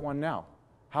 convention. You're at one now.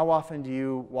 How often do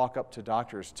you walk up to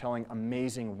doctors telling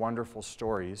amazing, wonderful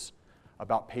stories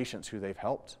about patients who they've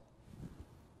helped?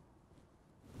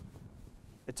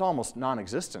 It's almost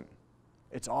non-existent.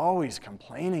 It's always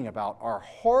complaining about our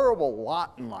horrible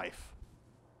lot in life.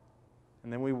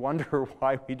 And then we wonder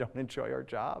why we don't enjoy our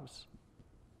jobs.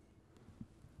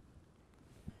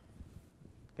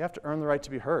 You have to earn the right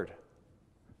to be heard.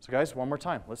 So guys, one more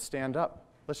time. Let's stand up.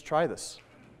 Let's try this.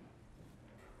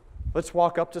 Let's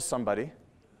walk up to somebody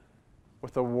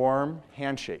with a warm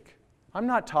handshake. I'm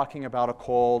not talking about a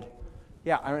cold,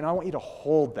 I want you to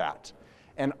hold that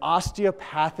and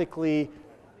osteopathically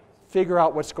figure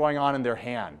out what's going on in their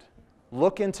hand.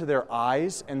 Look into their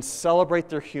eyes and celebrate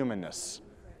their humanness.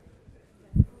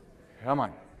 Come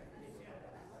on.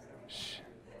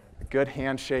 A good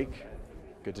handshake.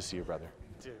 Good to see you, brother.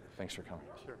 Thanks for coming.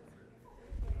 Sure.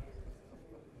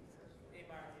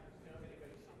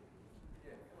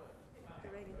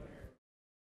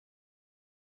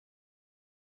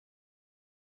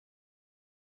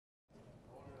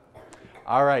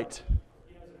 All right.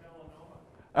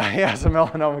 He has a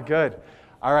melanoma. Good.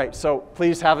 All right, so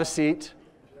please have a seat.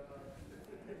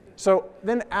 So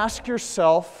then ask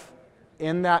yourself,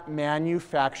 in that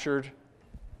manufactured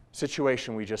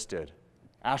situation we just did,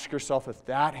 ask yourself if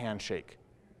that handshake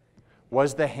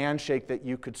was the handshake that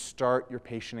you could start your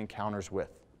patient encounters with.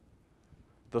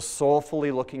 The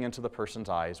soulfully looking into the person's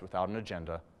eyes without an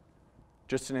agenda,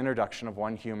 just an introduction of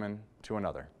one human to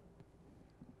another.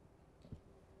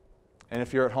 And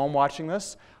if you're at home watching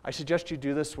this, I suggest you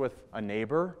do this with a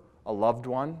neighbor, a loved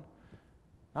one,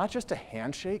 not just a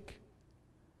handshake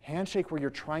where you're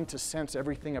trying to sense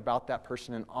everything about that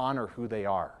person and honor who they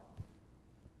are.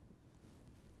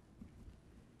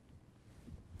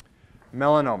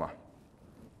 Melanoma.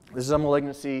 This is a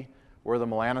malignancy where the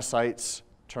melanocytes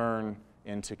turn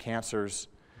into cancers.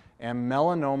 And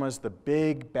melanomas, the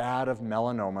big bad of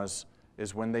melanomas,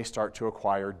 is when they start to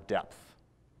acquire depth.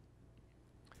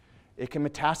 It can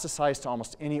metastasize to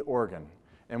almost any organ.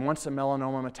 And once a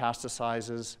melanoma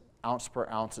metastasizes, ounce per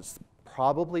ounce, it's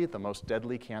probably the most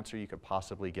deadly cancer you could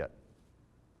possibly get.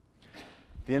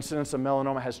 The incidence of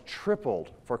melanoma has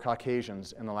tripled for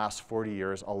Caucasians in the last 40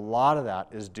 years. A lot of that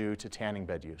is due to tanning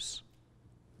bed use.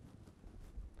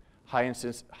 Highest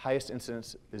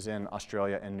incidence is in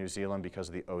Australia and New Zealand because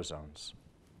of the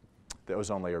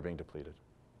ozone layer being depleted.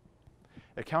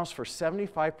 It accounts for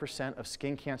 75% of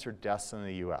skin cancer deaths in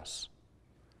the US.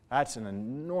 That's an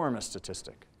enormous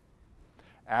statistic.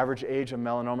 Average age of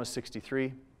melanoma is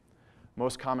 63.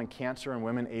 Most common cancer in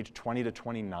women aged 20 to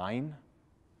 29.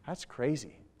 That's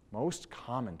crazy. Most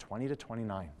common, 20 to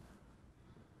 29.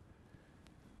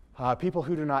 People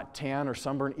who do not tan or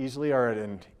sunburn easily are at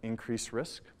an increased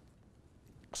risk.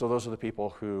 So those are the people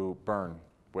who burn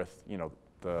with,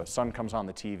 the sun comes on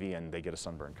the TV and they get a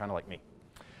sunburn, kind of like me.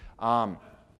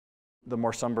 The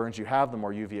more sunburns you have, the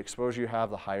more UV exposure you have,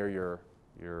 the higher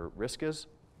your risk is.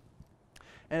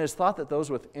 And it's thought that those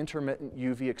with intermittent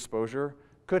UV exposure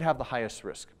could have the highest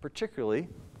risk, particularly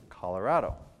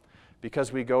Colorado,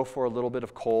 because we go for a little bit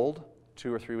of cold,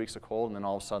 2 or 3 weeks of cold, and then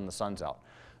all of a sudden the sun's out.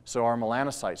 So our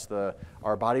melanocytes,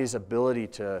 our body's ability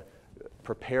to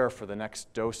prepare for the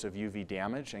next dose of UV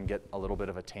damage and get a little bit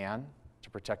of a tan to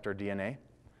protect our DNA,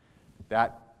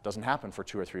 that doesn't happen for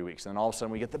 2 or 3 weeks. And then all of a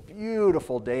sudden we get the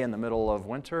beautiful day in the middle of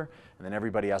winter, and then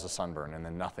everybody has a sunburn, and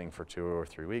then nothing for 2 or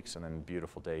 3 weeks, and then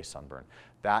beautiful day sunburn.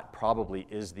 That probably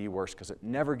is the worst because it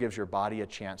never gives your body a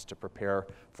chance to prepare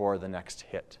for the next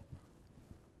hit.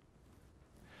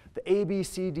 The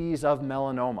ABCDs of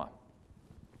melanoma.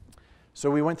 So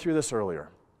we went through this earlier,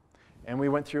 and we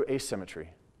went through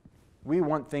asymmetry. We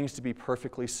want things to be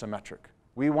perfectly symmetric.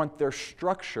 We want their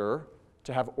structure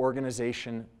to have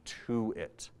organization to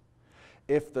it.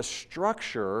 If the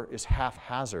structure is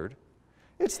haphazard,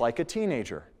 it's like a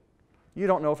teenager. You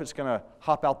don't know if it's going to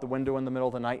hop out the window in the middle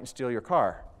of the night and steal your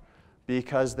car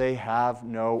because they have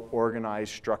no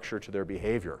organized structure to their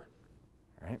behavior.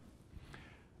 Right?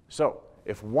 So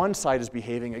if one side is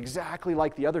behaving exactly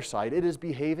like the other side, it is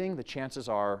behaving, the chances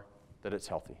are that it's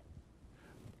healthy.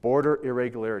 Border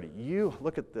irregularity. You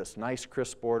look at this nice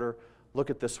crisp border. Look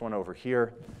at this one over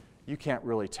here. You can't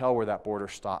really tell where that border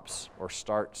stops or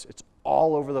starts. It's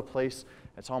all over the place.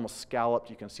 It's almost scalloped.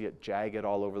 You can see it jagged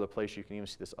all over the place. You can even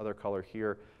see this other color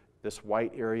here. This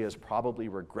white area is probably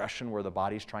regression where the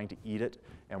body's trying to eat it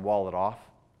and wall it off.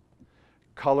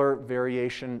 Color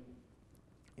variation,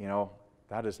 you know,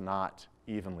 that is not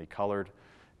evenly colored.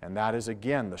 And that is,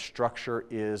 again, the structure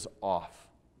is off.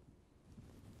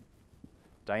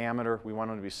 Diameter, we want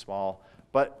them to be small.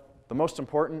 But the most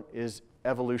important is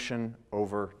evolution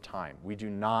over time. We do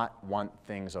not want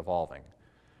things evolving.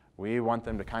 We want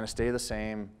them to kind of stay the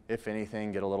same, if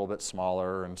anything, get a little bit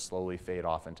smaller and slowly fade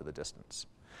off into the distance.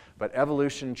 But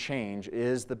evolution change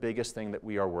is the biggest thing that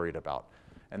we are worried about.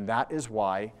 And that is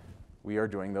why we are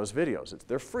doing those videos.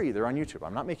 They're free, they're on YouTube.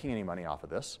 I'm not making any money off of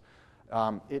this.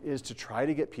 It is to try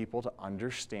to get people to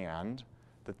understand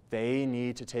that they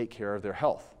need to take care of their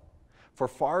health. For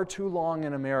far too long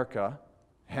in America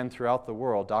and throughout the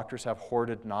world, doctors have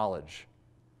hoarded knowledge.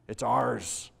 It's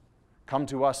ours. Come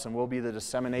to us and we'll be the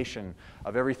dissemination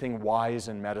of everything wise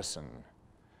in medicine.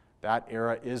 That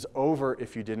era is over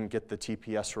if you didn't get the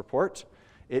TPS report.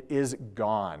 It is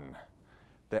gone.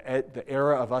 The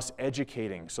era of us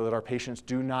educating so that our patients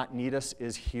do not need us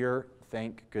is here,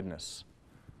 thank goodness.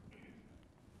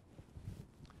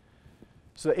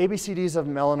 So the ABCDs of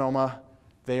melanoma,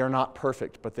 they are not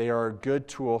perfect, but they are a good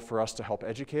tool for us to help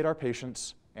educate our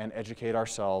patients and educate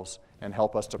ourselves and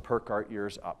help us to perk our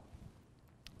ears up.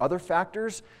 Other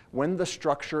factors, when the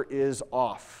structure is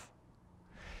off.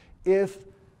 If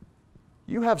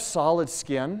you have solid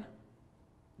skin,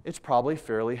 it's probably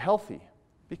fairly healthy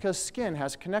because skin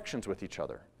has connections with each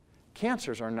other.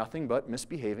 Cancers are nothing but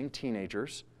misbehaving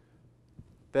teenagers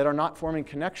that are not forming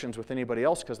connections with anybody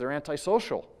else because they're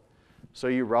antisocial. So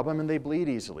you rub them and they bleed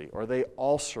easily, or they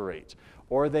ulcerate,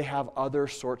 or they have other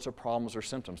sorts of problems or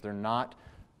symptoms. They're not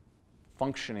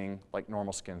functioning like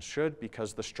normal skin should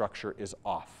because the structure is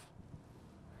off.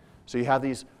 So you have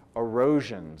these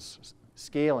erosions,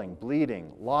 scaling,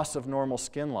 bleeding, loss of normal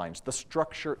skin lines. The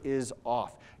structure is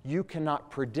off. You cannot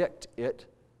predict it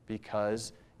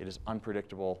because it is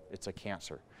unpredictable. It's a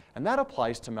cancer. And that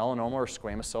applies to melanoma or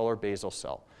squamous cell or basal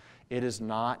cell. It is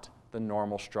not the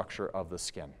normal structure of the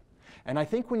skin. And I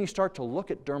think when you start to look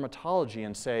at dermatology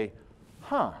and say,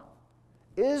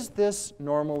 is this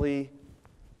normally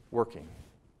working?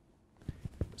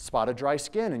 Spotted dry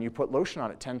skin and you put lotion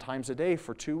on it 10 times a day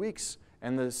for 2 weeks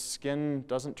and the skin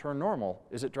doesn't turn normal.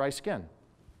 Is it dry skin?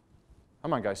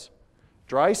 Come on, guys.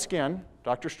 Dry skin,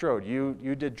 Dr. Strode,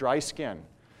 you did dry skin.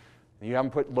 And you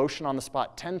haven't put lotion on the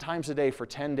spot 10 times a day for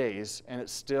 10 days and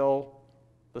it's still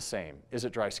the same. Is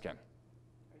it dry skin?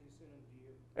 I just sent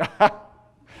them to you.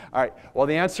 All right, well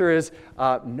the answer is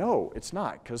no, it's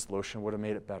not, because lotion would have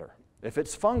made it better. If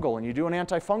it's fungal and you do an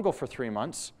antifungal for 3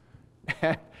 months,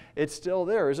 and it's still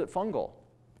there, is it fungal?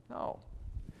 No.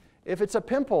 If it's a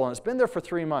pimple and it's been there for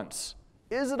 3 months,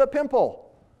 is it a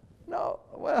pimple? No,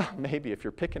 well, maybe if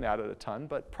you're picking at it a ton,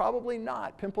 but probably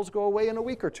not. Pimples go away in a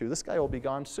week or two. This guy will be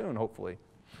gone soon, hopefully.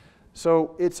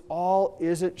 So it's all,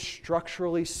 is it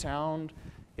structurally sound?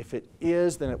 If it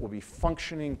is, then it will be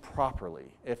functioning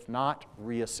properly. If not,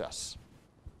 reassess.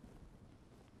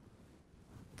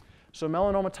 So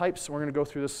melanoma types, we're going to go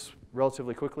through this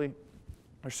relatively quickly.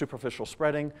 There's superficial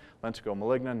spreading, lentigo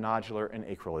maligna, nodular, and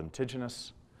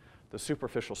acrolentiginous. The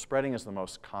superficial spreading is the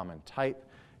most common type.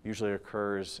 Usually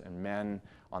occurs in men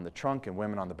on the trunk and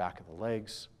women on the back of the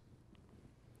legs.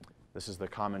 This is the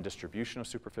common distribution of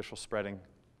superficial spreading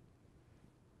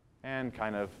and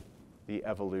kind of the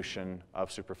evolution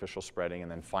of superficial spreading,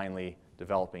 and then finally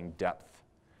developing depth.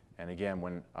 And again,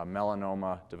 when a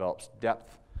melanoma develops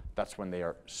depth, that's when they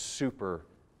are super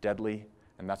deadly,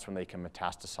 and that's when they can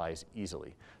metastasize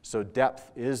easily. So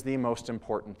depth is the most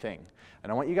important thing.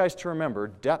 And I want you guys to remember,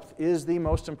 depth is the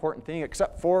most important thing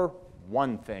except for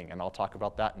one thing, and I'll talk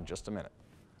about that in just a minute.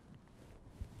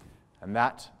 And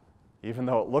that, even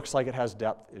though it looks like it has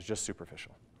depth, is just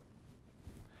superficial.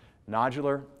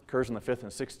 Nodular occurs in the 5th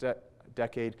and 6th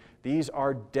decade. These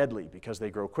are deadly because they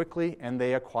grow quickly and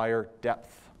they acquire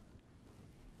depth.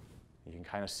 You can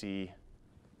kind of see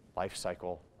life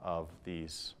cycle of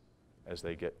these as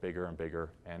they get bigger and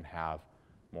bigger and have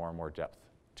more and more depth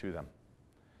to them.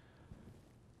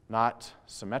 not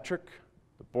symmetric.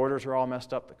 The borders are all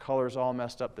messed up, the color's all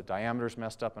messed up, the diameter's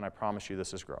messed up, and I promise you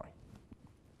this is growing.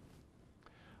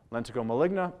 Lentigo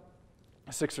maligna,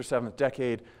 6th or 7th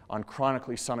decade on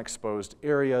chronically sun-exposed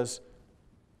areas.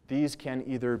 These can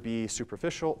either be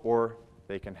superficial or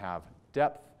they can have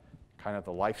depth, kind of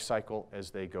the life cycle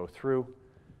as they go through.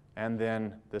 And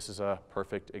then this is a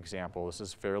perfect example. This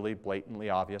is fairly blatantly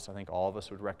obvious. I think all of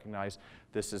us would recognize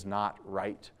this is not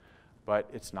right, but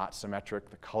it's not symmetric.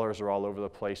 The colors are all over the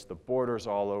place. The borders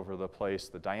are all over the place.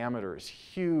 The diameter is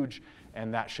huge,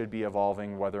 and that should be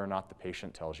evolving whether or not the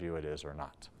patient tells you it is or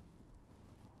not.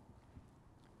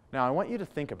 Now, I want you to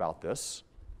think about this,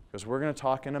 because we're going to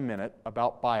talk in a minute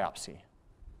about biopsy.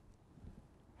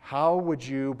 How would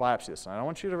you biopsy this? And I don't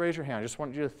want you to raise your hand. I just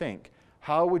want you to think.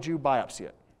 How would you biopsy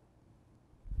it?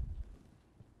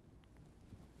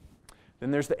 Then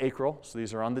there's the acral. So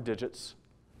these are on the digits.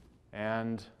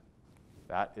 And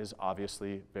that is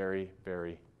obviously very,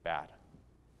 very bad.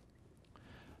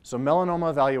 So melanoma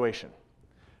evaluation.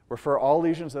 Refer all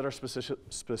lesions that are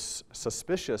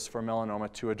suspicious for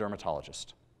melanoma to a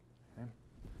dermatologist. Okay.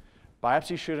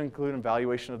 Biopsy should include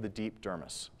evaluation of the deep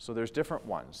dermis. So there's different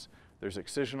ones. There's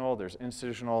excisional, there's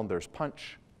incisional, there's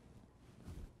punch.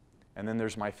 And then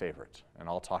there's my favorite, and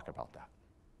I'll talk about that.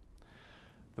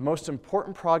 The most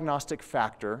important prognostic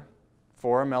factor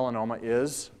for melanoma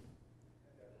is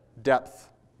depth,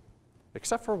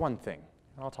 except for one thing.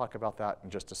 And I'll talk about that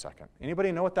in just a second.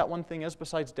 Anybody know what that one thing is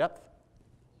besides depth?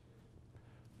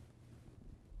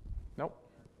 Nope.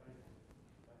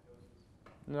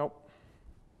 Nope.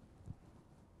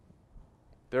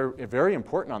 They're very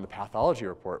important on the pathology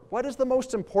report. What is the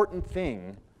most important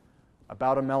thing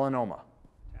about a melanoma?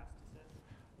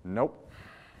 Nope.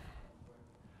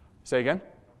 Say again?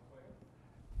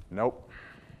 Nope.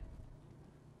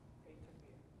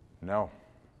 No.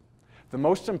 The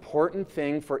most important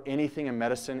thing for anything in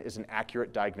medicine is an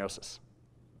accurate diagnosis.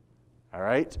 All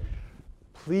right?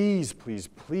 Please, please,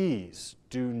 please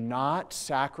do not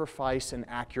sacrifice an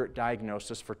accurate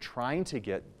diagnosis for trying to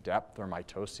get depth or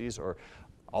mitoses or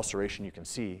ulceration you can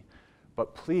see.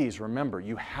 But please remember,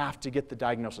 you have to get the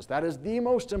diagnosis. That is the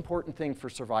most important thing for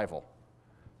survival.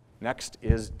 Next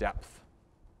is depth.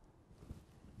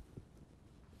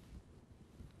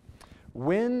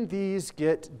 When these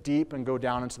get deep and go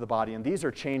down into the body, and these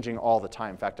are changing all the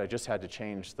time. In fact, I just had to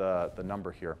change the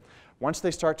number here. Once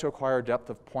they start to acquire a depth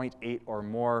of 0.8 or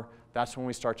more, that's when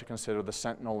we start to consider the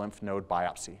sentinel lymph node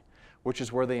biopsy, which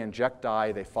is where they inject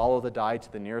dye, they follow the dye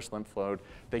to the nearest lymph node,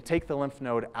 they take the lymph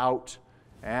node out,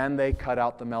 and they cut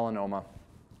out the melanoma.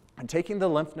 And taking the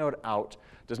lymph node out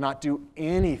does not do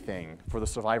anything for the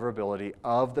survivability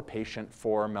of the patient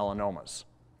for melanomas.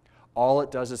 All it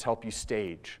does is help you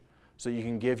stage, so you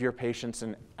can give your patients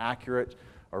an accurate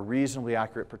or reasonably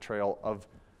accurate portrayal of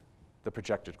the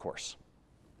projected course.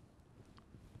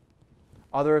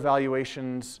 Other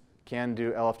evaluations can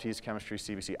do LFTs, chemistry,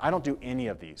 CBC. I don't do any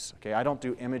of these. Okay? I don't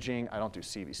do imaging. I don't do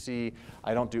CBC.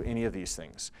 I don't do any of these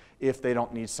things if they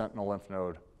don't need sentinel lymph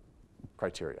node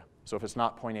criteria. So if it's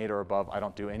not 0.8 or above, I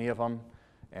don't do any of them,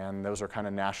 and those are kind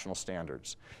of national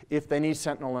standards. If they need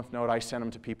sentinel lymph node, I send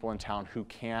them to people in town who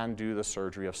can do the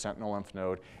surgery of sentinel lymph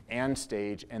node and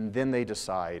stage, and then they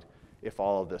decide if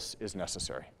all of this is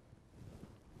necessary.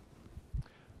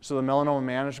 So the melanoma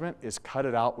management is cut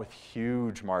it out with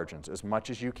huge margins, as much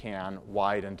as you can,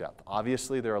 wide and depth.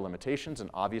 Obviously, there are limitations,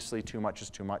 and obviously too much is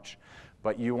too much,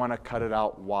 but you want to cut it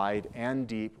out wide and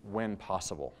deep when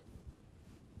possible.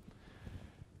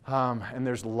 And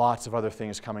there's lots of other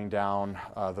things coming down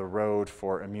the road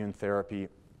for immune therapy.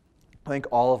 I think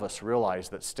all of us realize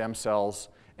that stem cells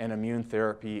and immune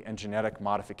therapy and genetic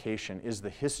modification is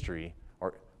the history,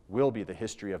 or will be the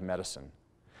history of medicine.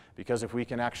 Because if we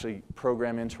can actually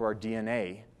program into our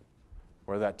DNA,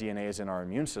 whether that DNA is in our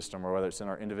immune system or whether it's in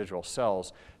our individual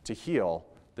cells, to heal,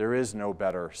 there is no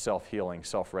better self-healing,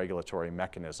 self-regulatory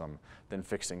mechanism than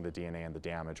fixing the DNA and the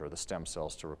damage or the stem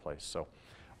cells to replace. So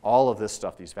all of this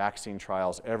stuff, these vaccine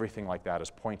trials, everything like that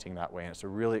is pointing that way, and it's a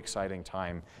really exciting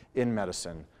time in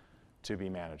medicine to be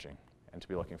managing and to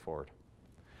be looking forward.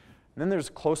 And then there's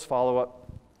close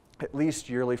follow-up, at least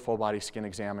yearly full-body skin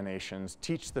examinations,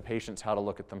 teach the patients how to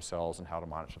look at themselves and how to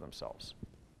monitor themselves.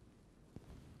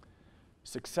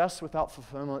 Success without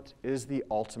fulfillment is the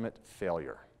ultimate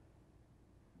failure.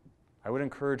 I would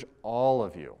encourage all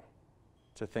of you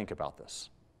to think about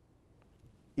this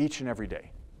each and every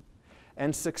day.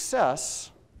 And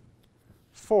success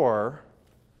for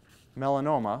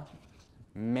melanoma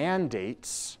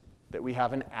mandates that we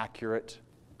have an accurate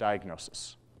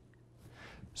diagnosis.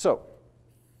 So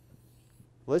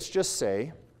let's just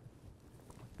say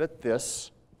that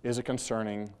this is a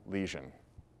concerning lesion.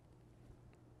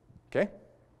 Okay?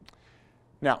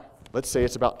 Now, let's say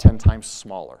it's about 10 times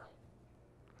smaller.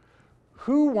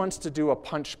 Who wants to do a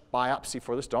punch biopsy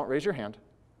for this? Don't raise your hand.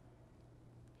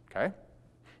 Okay?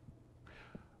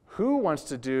 Who wants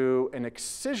to do an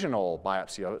excisional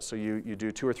biopsy of it? So you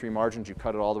do 2 or 3 margins, you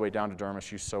cut it all the way down to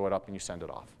dermis, you sew it up, and you send it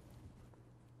off.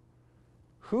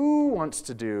 Who wants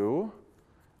to do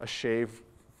a shave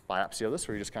biopsy of this,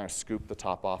 where you just kind of scoop the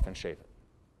top off and shave it?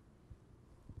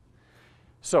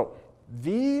 So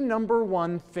the number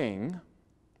one thing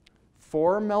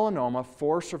for melanoma,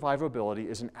 for survivability,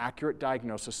 is an accurate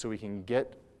diagnosis so we can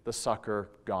get the sucker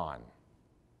gone.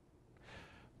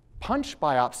 Punch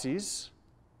biopsies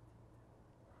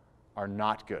are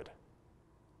not good.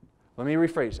 Let me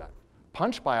rephrase that.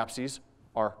 Punch biopsies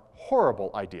are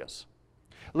horrible ideas.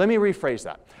 Let me rephrase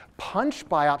that. Punch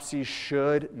biopsies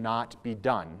should not be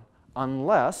done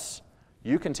unless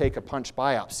you can take a punch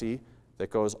biopsy that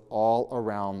goes all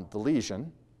around the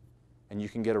lesion and you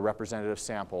can get a representative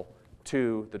sample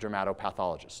to the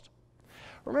dermatopathologist.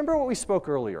 Remember what we spoke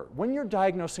earlier. When you're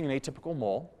diagnosing an atypical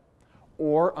mole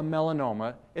or a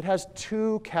melanoma, it has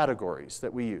 2 categories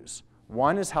that we use.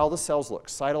 One is how the cells look,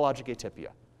 cytologic atypia.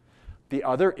 The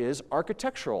other is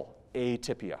architectural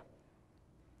atypia.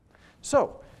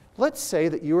 So let's say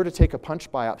that you were to take a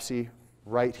punch biopsy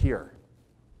right here.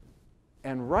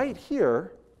 And right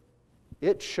here,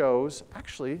 it shows,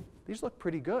 actually, these look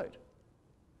pretty good.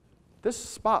 This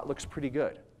spot looks pretty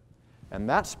good. And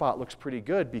that spot looks pretty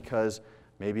good because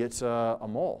maybe it's a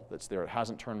mole that's there. It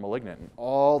hasn't turned malignant, and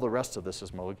all the rest of this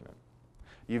is malignant.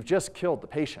 You've just killed the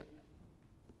patient.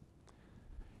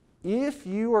 If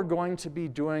you are going to be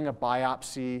doing a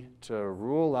biopsy to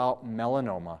rule out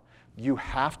melanoma, you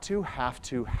have to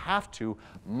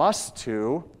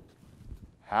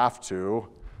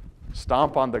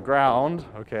stomp on the ground,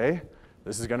 okay?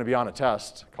 This is going to be on a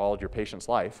test called your patient's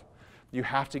life. You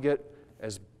have to get,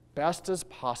 as best as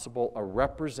possible, a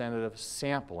representative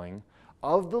sampling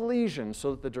of the lesion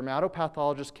so that the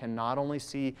dermatopathologist can not only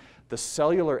see the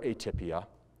cellular atypia,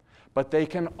 but they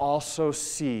can also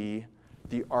see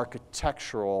the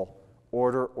architectural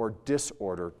order or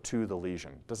disorder to the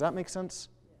lesion. Does that make sense?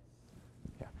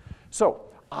 Yeah. So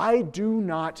I do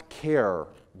not care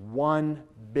one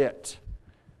bit.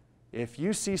 If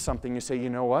you see something, you say, you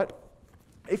know what?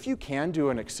 If you can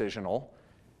do an excisional,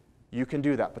 you can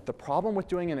do that. But the problem with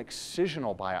doing an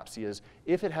excisional biopsy is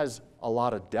if it has a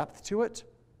lot of depth to it,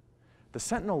 the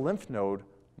sentinel lymph node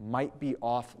might be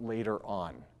off later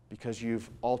on because you've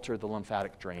altered the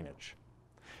lymphatic drainage.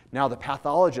 Now, the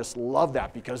pathologists love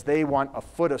that because they want a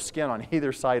foot of skin on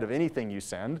either side of anything you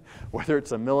send, whether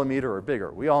it's a millimeter or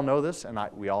bigger. We all know this, and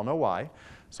we all know why.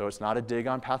 So it's not a dig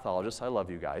on pathologists. I love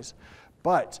you guys.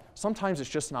 But sometimes it's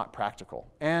just not practical.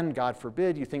 And God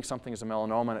forbid you think something is a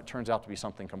melanoma and it turns out to be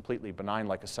something completely benign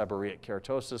like a seborrheic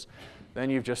keratosis. Then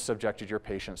you've just subjected your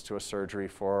patients to a surgery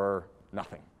for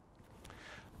nothing.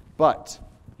 But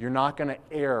you're not going to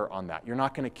err on that. You're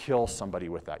not going to kill somebody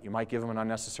with that. You might give them an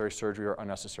unnecessary surgery or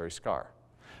unnecessary scar.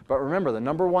 But remember, the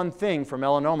number one thing for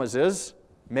melanomas is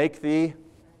make the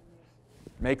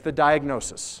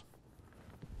diagnosis.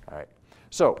 All right.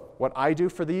 So what I do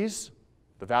for these,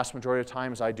 the vast majority of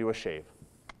times I do a shave.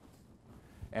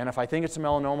 And if I think it's a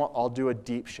melanoma, I'll do a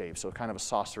deep shave, so kind of a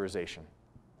saucerization.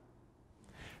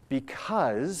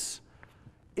 Because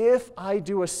if I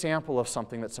do a sample of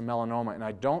something that's a melanoma and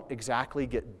I don't exactly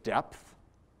get depth,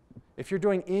 if you're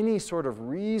doing any sort of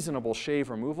reasonable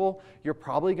shave removal, you're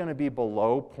probably going to be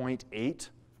below 0.8,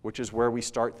 which is where we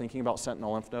start thinking about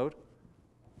sentinel lymph node.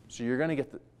 So you're going to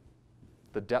get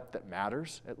the depth that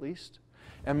matters, at least.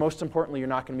 And most importantly, you're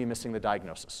not going to be missing the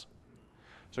diagnosis.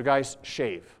 So guys,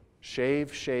 shave,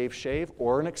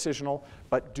 or an excisional,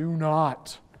 but do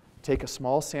not take a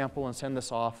small sample and send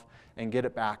this off and get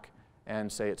it back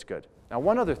and say it's good. Now,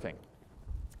 one other thing.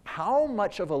 How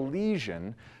much of a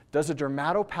lesion does a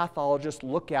dermatopathologist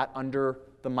look at under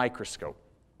the microscope?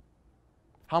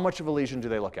 How much of a lesion do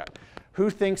they look at? Who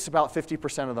thinks about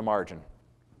 50% of the margin?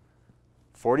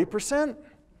 40%?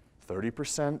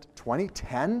 30%, 20,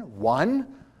 10,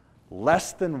 1,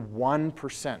 less than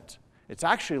 1%. It's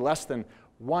actually less than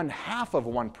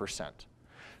 0.5%.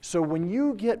 So when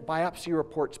you get biopsy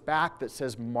reports back that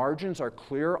says margins are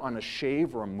clear on a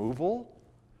shave removal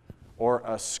or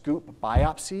a scoop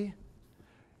biopsy,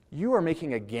 you are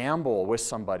making a gamble with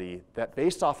somebody that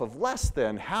based off of less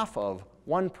than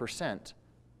 0.5%,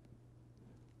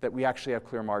 that we actually have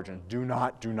clear margins. Do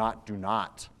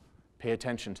not pay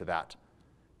attention to that.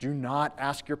 Do not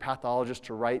ask your pathologist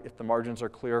to write if the margins are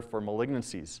clear for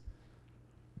malignancies.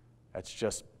 That's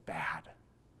just bad.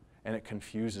 and it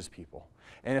confuses people.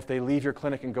 And if they leave your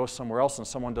clinic and go somewhere else and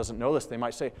someone doesn't know this, they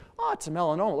might say, oh, it's a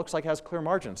melanoma. It looks like it has clear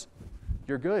margins.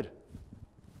 You're good.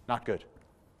 Not good.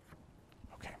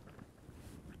 Okay.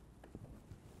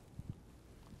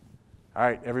 All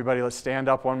right, everybody, let's stand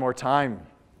up one more time.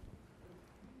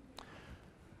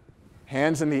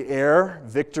 Hands in the air,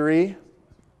 victory.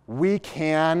 We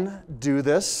can do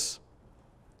this.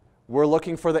 We're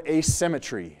looking for the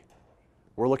asymmetry.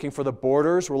 We're looking for the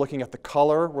borders. We're looking at the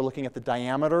color. We're looking at the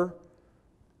diameter.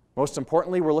 Most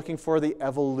importantly, we're looking for the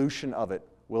evolution of it.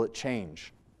 Will it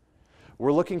change?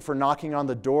 We're looking for knocking on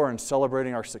the door and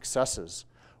celebrating our successes.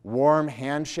 Warm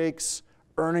handshakes,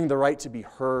 earning the right to be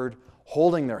heard,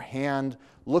 holding their hand,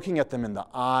 looking at them in the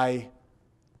eye,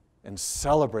 and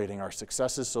celebrating our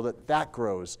successes so that that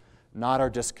grows, not our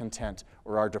discontent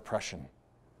or our depression.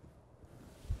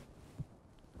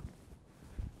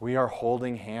 We are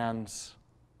holding hands.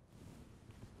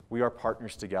 We are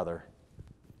partners together.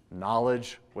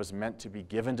 Knowledge was meant to be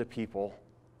given to people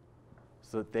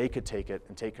so that they could take it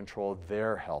and take control of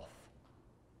their health.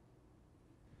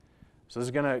 So this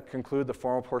is going to conclude the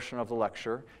formal portion of the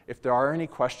lecture. If there are any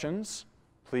questions,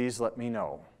 please let me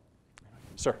know.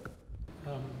 Sir? I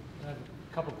have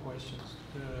a couple questions.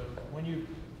 When you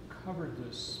covered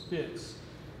the Spitz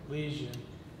lesion,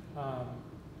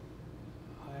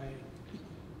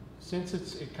 since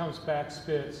it comes back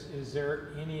Spitz, is there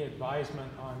any advisement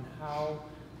on how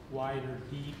wide or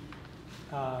deep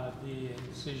the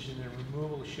incision and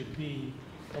removal should be?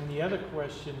 And the other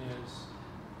question is,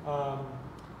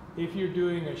 if you're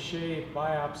doing a shave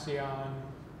biopsy on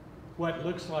what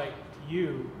looks like to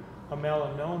you a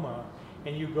melanoma,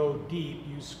 and you go deep,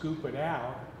 you scoop it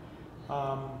out,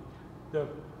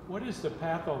 what is the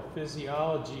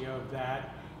pathophysiology of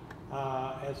that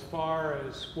as far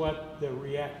as what the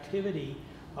reactivity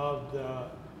of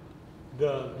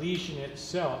the lesion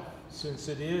itself, since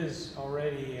it is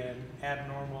already an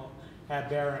abnormal,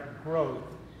 aberrant growth,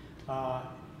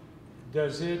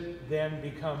 does it then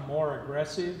become more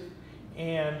aggressive?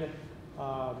 And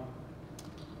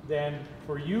then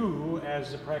for you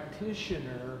as a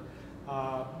practitioner,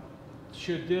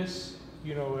 should this,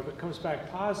 if it comes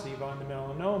back positive on the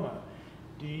melanoma,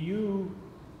 do you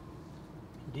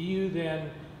then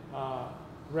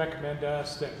recommend to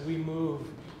us that we move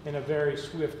in a very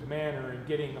swift manner in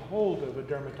getting a hold of a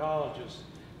dermatologist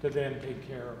to then take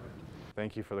care of it?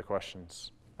 Thank you for the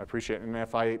questions. I appreciate it. And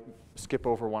if I skip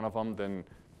over one of them, then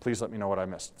please let me know what I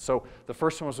missed. So the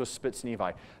first one was with Spitz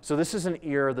Nevi. So this is an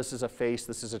ear, this is a face,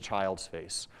 this is a child's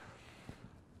face.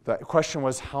 The question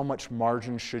was, how much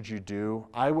margin should you do?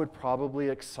 I would probably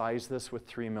excise this with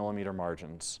 3 millimeter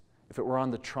margins. If it were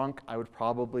on the trunk, I would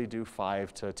probably do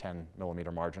 5 to 10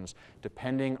 millimeter margins,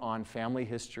 depending on family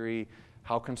history,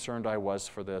 how concerned I was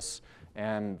for this,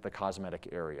 and the cosmetic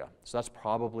area. So that's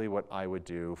probably what I would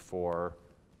do for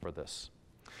this.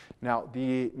 Now,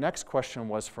 the next question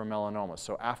was for melanoma.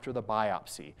 So after the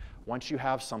biopsy, once you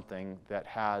have something that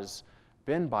has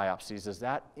been biopsies, does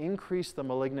that increase the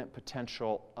malignant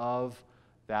potential of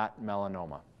that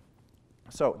melanoma?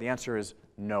 So the answer is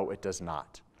no, it does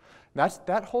not.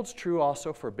 That holds true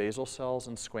also for basal cells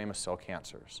and squamous cell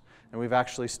cancers. And we've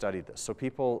actually studied this. So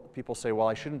people say, well,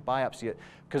 I shouldn't biopsy it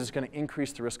because it's going to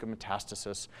increase the risk of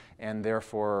metastasis and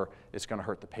therefore it's going to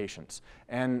hurt the patients.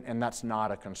 And that's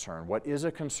not a concern. What is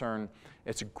a concern,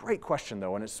 it's a great question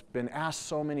though, and it's been asked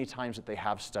so many times that they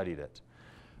have studied it.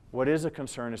 What is a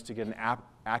concern is to get an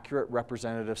accurate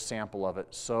representative sample of it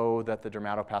so that the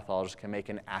dermatopathologist can make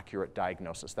an accurate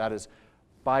diagnosis. That is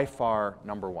by far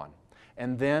number one.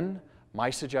 And then my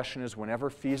suggestion is whenever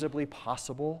feasibly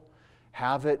possible,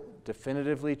 have it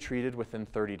definitively treated within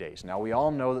 30 days. Now we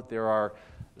all know that there are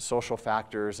social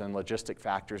factors and logistic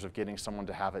factors of getting someone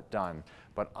to have it done,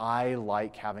 but I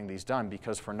like having these done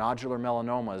because for nodular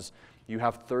melanomas, you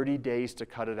have 30 days to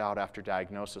cut it out after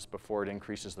diagnosis before it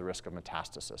increases the risk of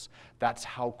metastasis. That's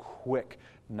how quick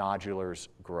nodulars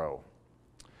grow.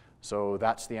 So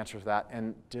that's the answer to that.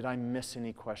 And did I miss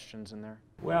any questions in there?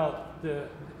 Well, the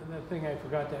thing I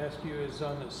forgot to ask you is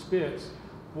on the Spitz,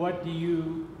 what do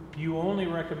you only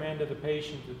recommend to the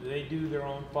patient that they do their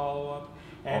own follow-up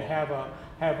and have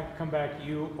it come back to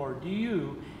you, or do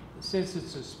you, since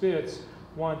it's a Spitz,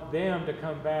 want them to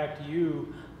come back to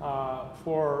you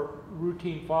for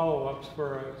routine follow-ups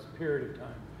for a period of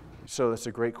time? So that's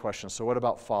a great question. So what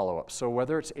about follow-up? So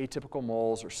whether it's atypical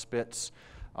moles or Spitz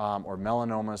or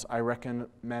melanomas, I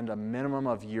recommend a minimum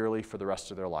of yearly for the rest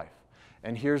of their life.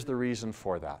 And here's the reason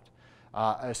for that.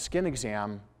 A skin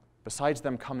exam, besides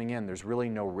them coming in, there's really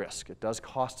no risk. It does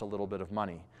cost a little bit of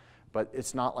money. But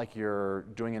it's not like you're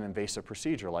doing an invasive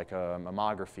procedure like a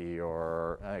mammography,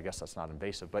 or I guess that's not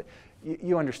invasive, but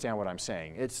you understand what I'm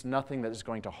saying. It's nothing that is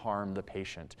going to harm the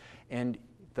patient. And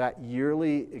that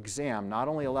yearly exam not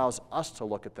only allows us to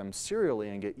look at them serially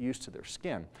and get used to their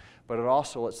skin, but it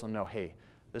also lets them know, hey,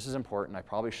 this is important. I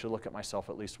probably should look at myself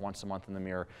at least once a month in the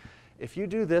mirror. If you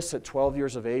do this at 12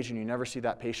 years of age and you never see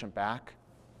that patient back,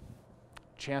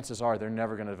 chances are they're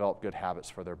never going to develop good habits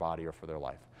for their body or for their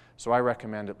life. So I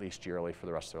recommend at least yearly for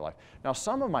the rest of their life. Now,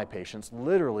 some of my patients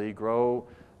literally grow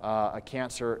a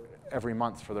cancer every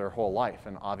month for their whole life,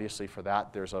 and obviously for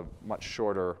that there's a much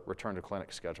shorter return to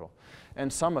clinic schedule.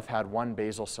 And some have had one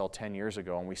basal cell 10 years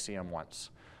ago, and we see them once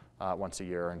a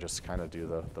year and just kind of do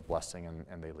the blessing,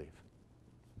 and they leave.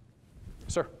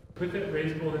 Sir? Put that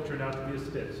raised bowl that turned out to be a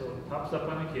spit, so it pops up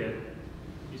on a kid.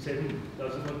 You say,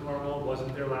 doesn't look normal,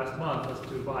 wasn't there last month, let's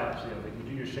do a biopsy of it.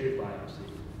 You do your shave biopsy.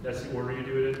 That's the order you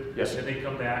do it in? Yes. And they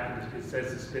come back and it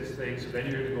says the spits thing, so then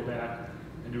you're going to go back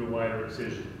and do a wider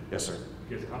incision. Yes, sir.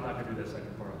 Because I'm not going to do that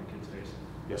second part on the kid's face.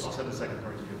 Yes, I'll sir. send the second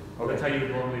part to you. Okay. That's how you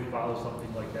normally follow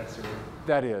something like that, sir.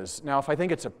 That is. Now, if I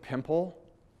think it's a pimple,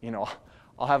 you know,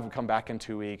 I'll have them come back in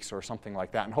 2 weeks or something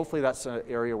like that. And hopefully that's an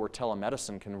area where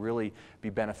telemedicine can really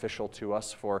be beneficial to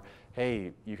us for,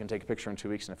 hey, you can take a picture in 2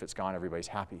 weeks, and if it's gone, everybody's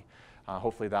happy.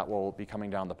 Hopefully that will be coming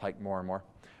down the pike more and more.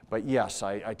 But yes,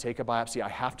 I take a biopsy. I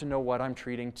have to know what I'm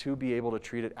treating to be able to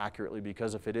treat it accurately,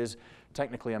 because if it is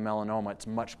technically a melanoma, it's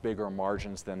much bigger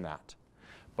margins than that.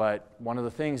 But one of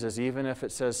the things is, even if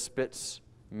it says spitzoid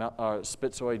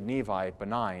nevi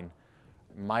benign,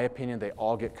 in my opinion, they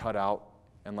all get cut out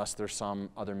unless there's some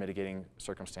other mitigating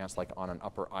circumstance, like on an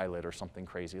upper eyelid or something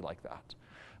crazy like that.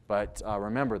 But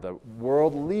remember, the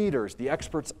world leaders, the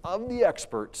experts of the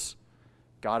experts,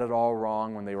 got it all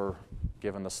wrong when they were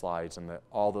given the slides, and that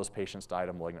all those patients died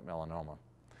of malignant melanoma.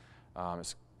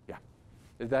 Yeah.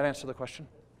 Did that answer the question?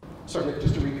 So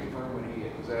just to reconfirm what he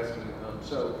was asking,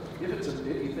 so if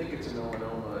you think it's a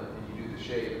melanoma and you do the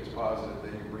shave, it's positive,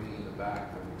 then you're bringing it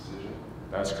back for the excision.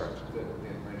 That's correct. The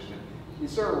information.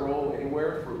 Is there a role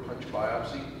anywhere for punch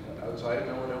biopsy outside of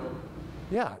melanoma?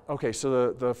 Yeah. Okay.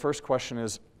 So the first question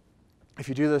is, if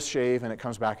you do this shave and it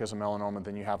comes back as a melanoma,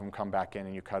 then you have them come back in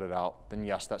and you cut it out, then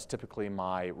yes, that's typically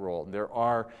my role. There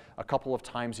are a couple of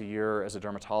times a year as a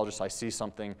dermatologist I see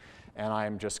something and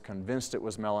I'm just convinced it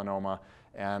was melanoma,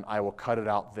 and I will cut it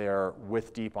out there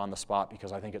with deep on the spot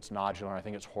because I think it's nodular and I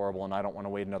think it's horrible and I don't want to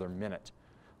wait another minute.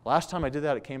 Last time I did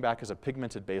that, it came back as a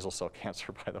pigmented basal cell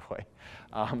cancer, by the way.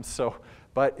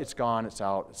 But it's gone, it's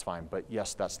out, it's fine. But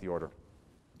yes, that's the order.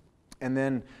 And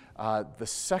then the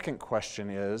second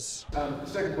question is? The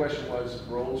second question was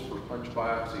roles for punch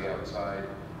biopsy outside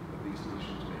of these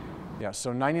lesions, maybe. Yeah,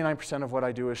 so 99% of what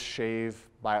I do is shave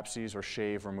biopsies or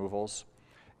shave removals.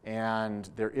 And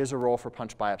there is a role for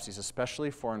punch biopsies, especially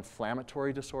for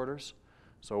inflammatory disorders.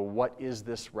 So what is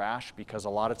this rash? Because a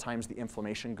lot of times the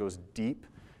inflammation goes deep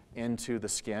into the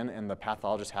skin, and the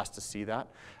pathologist has to see that.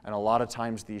 And a lot of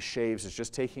times these shaves is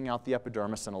just taking out the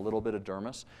epidermis and a little bit of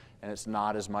dermis, and it's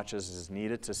not as much as is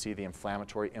needed to see the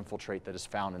inflammatory infiltrate that is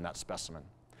found in that specimen.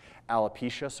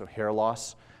 Alopecia, so hair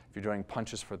loss, if you're doing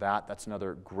punches for that, that's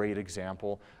another great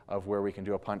example of where we can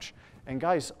do a punch. And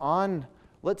guys,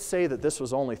 let's say that this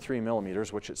was only 3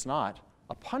 millimeters, which it's not.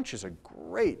 A punch is a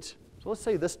great, so let's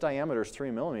say this diameter is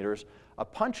 3 millimeters. A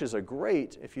punch is a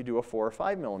great if you do a 4 or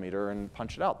 5 millimeter and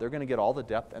punch it out. They're going to get all the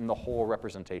depth and the whole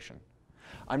representation.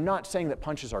 I'm not saying that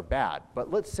punches are bad, but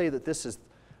let's say that this is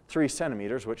 3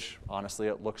 centimeters, which honestly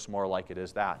it looks more like it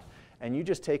is that. And you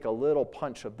just take a little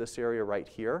punch of this area right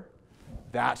here.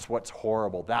 That's what's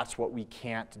horrible. That's what we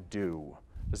can't do.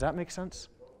 Does that make sense?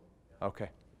 Okay.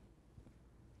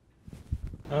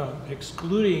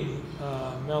 Excluding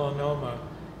melanoma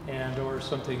and or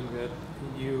something that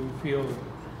you feel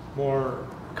more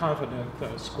confident,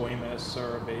 squamous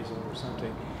or a basal or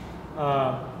something,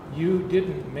 you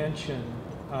didn't mention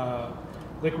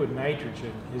liquid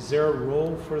nitrogen. Is there a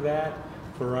role for that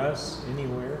for us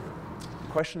anywhere? The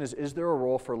question is there a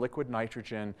role for liquid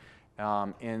nitrogen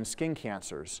in skin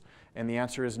cancers? And the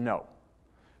answer is no.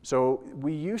 So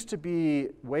we used to be,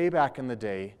 way back in the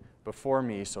day, before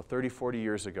me, so 30, 40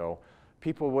 years ago,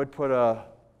 people would put a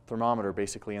thermometer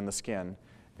basically in the skin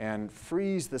and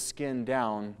freeze the skin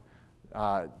down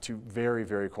to very,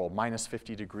 very cold, minus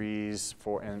 50 degrees,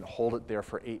 and hold it there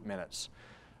for 8 minutes.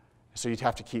 So you'd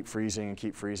have to keep freezing,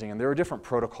 and there are different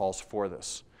protocols for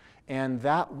this. And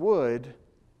that would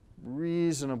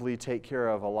reasonably take care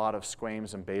of a lot of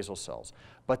squames and basal cells.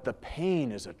 But the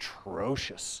pain is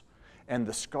atrocious, and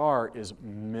the scar is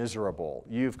miserable.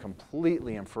 You've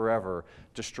completely and forever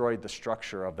destroyed the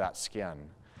structure of that skin.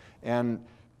 And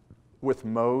with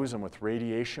Mohs and with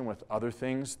radiation, with other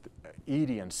things, ED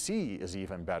and C is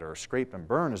even better. Scrape and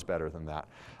burn is better than that.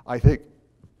 I think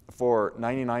for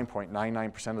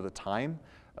 99.99% of the time,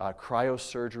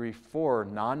 cryosurgery for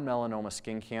non-melanoma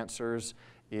skin cancers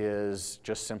is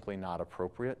just simply not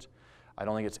appropriate. I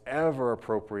don't think it's ever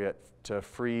appropriate to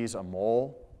freeze a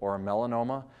mole or a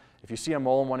melanoma. If you see a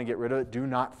mole and want to get rid of it, do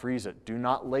not freeze it. Do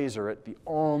not laser it. The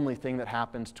only thing that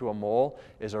happens to a mole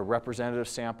is a representative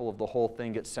sample of the whole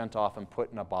thing gets sent off and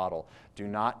put in a bottle. Do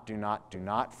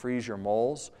not freeze your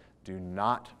moles. Do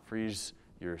not freeze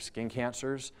your skin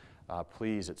cancers.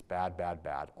 Please, it's bad, bad,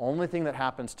 bad. Only thing that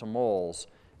happens to moles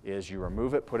is you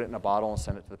remove it, put it in a bottle, and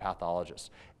send it to the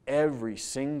pathologist. Every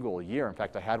single year, in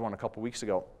fact, I had one a couple weeks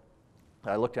ago,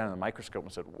 I looked down in the microscope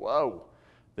and said, whoa,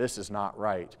 this is not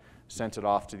right. Sent it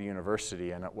off to the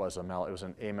university, and it was an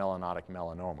amelanotic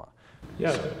melanoma.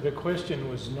 Yeah, the question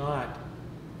was not,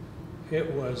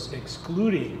 it was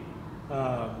excluding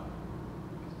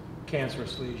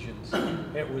cancerous lesions.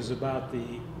 It was about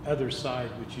the other side,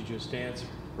 which you just answered.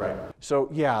 Right. So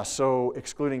yeah, so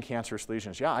excluding cancerous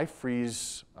lesions. Yeah, I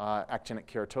freeze actinic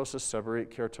keratosis,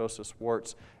 seborrheic keratosis,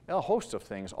 warts, a host of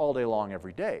things all day long,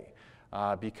 every day,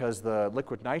 because the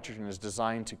liquid nitrogen is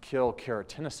designed to kill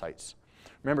keratinocytes.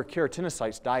 Remember,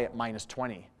 keratinocytes die at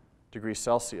 -20 degrees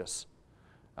Celsius,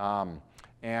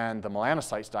 and the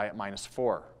melanocytes die at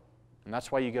 -4. And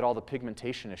that's why you get all the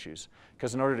pigmentation issues.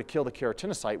 Because in order to kill the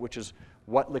keratinocyte, which is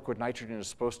what liquid nitrogen is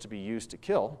supposed to be used to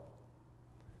kill,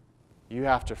 you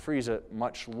have to freeze it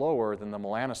much lower than the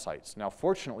melanocytes. Now,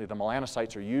 fortunately, the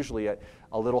melanocytes are usually have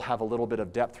a little bit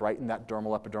of depth right in that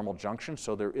dermal epidermal junction,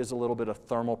 so there is a little bit of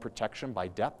thermal protection by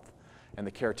depth, and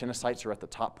the keratinocytes are at the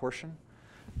top portion.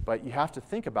 But you have to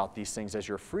think about these things as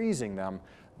you're freezing them,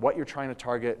 what you're trying to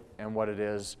target and what it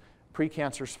is.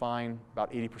 Precancer's fine,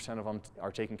 about 80% of them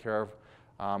are taken care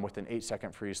of with an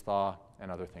 8-second freeze thaw and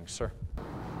other things. Sir?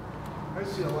 I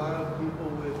see a lot of people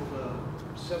with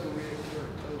seborrheic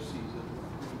keratoses that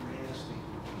look pretty nasty.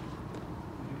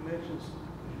 Could you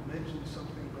mention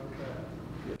something about that?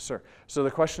 Yes, sir. So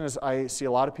the question is, I see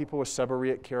a lot of people with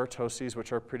seborrheic keratoses,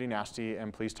 which are pretty nasty,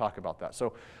 and please talk about that.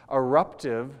 So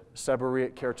eruptive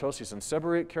seborrheic keratoses, and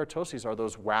seborrheic keratoses are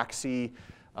those waxy,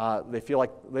 they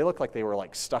look like they were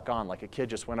stuck on, like a kid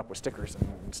just went up with stickers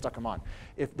and stuck them on.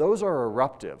 If those are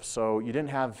eruptive, so you didn't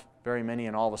have very many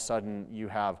and all of a sudden you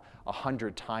have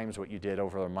 100 times what you did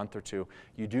over a month or two,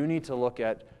 you do need to look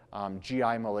at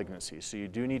GI malignancies. So you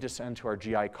do need to send to our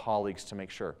GI colleagues to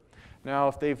make sure. Now,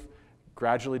 if they've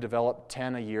gradually developed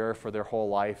 10 a year for their whole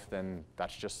life, then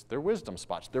that's just their wisdom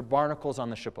spots. They're barnacles on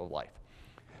the ship of life.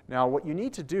 Now, what you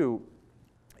need to do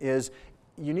is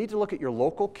you need to look at your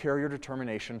local carrier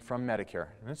determination from Medicare.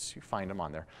 You find them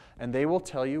on there. And they will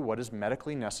tell you what is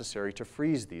medically necessary to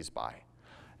freeze these by.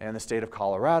 In the state of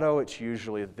Colorado, it's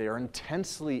usually that they are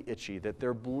intensely itchy, that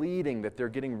they're bleeding, that they're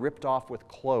getting ripped off with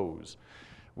clothes.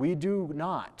 We do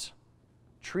not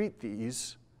treat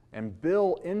these and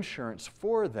bill insurance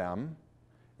for them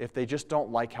if they just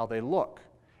don't like how they look.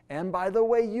 And by the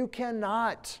way, you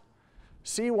cannot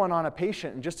see one on a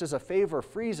patient and just as a favor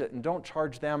freeze it and don't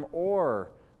charge them or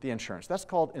the insurance. That's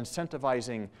called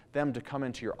incentivizing them to come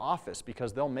into your office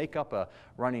because they'll make up a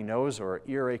runny nose or an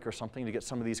earache or something to get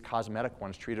some of these cosmetic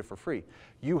ones treated for free.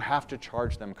 You have to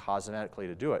charge them cosmetically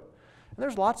to do it. And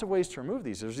there's lots of ways to remove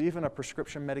these. There's even a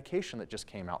prescription medication that just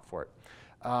came out for it.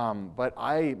 But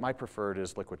my preferred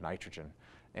is liquid nitrogen.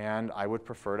 And I would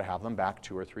prefer to have them back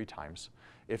 2 or 3 times.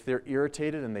 If they're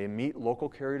irritated and they meet local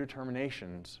carrier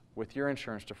determinations with your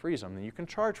insurance to freeze them, then you can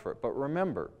charge for it. But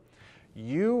remember,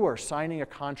 you are signing a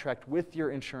contract with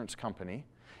your insurance company,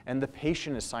 and the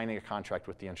patient is signing a contract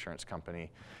with the insurance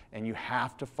company. And you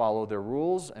have to follow their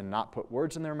rules and not put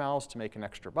words in their mouths to make an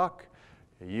extra buck.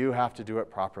 You have to do it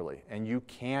properly. And you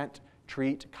can't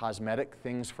treat cosmetic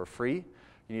things for free.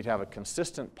 You need to have a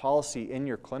consistent policy in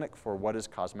your clinic for what is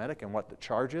cosmetic and what the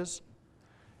charge is,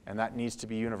 and that needs to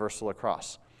be universal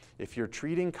across. If you're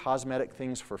treating cosmetic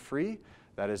things for free,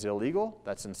 that is illegal.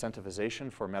 That's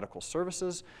incentivization for medical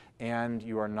services, and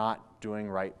you are not doing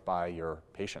right by your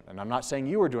patient. And I'm not saying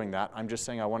you are doing that. I'm just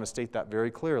saying I want to state that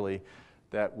very clearly,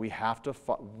 that we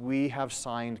have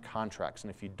signed contracts,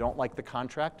 and if you don't like the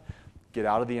contract, get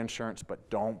out of the insurance, but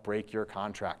don't break your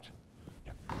contract.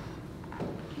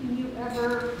 Can you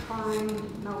ever find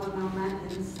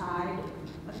melanoma inside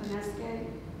of an SK?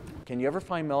 Can you ever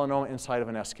find melanoma inside of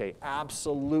an SK?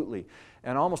 Absolutely.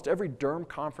 And almost every derm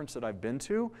conference that I've been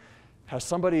to has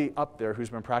somebody up there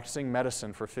who's been practicing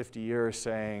medicine for 50 years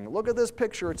saying, look at this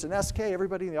picture, it's an SK.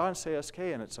 Everybody in the audience say SK,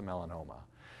 and it's a melanoma.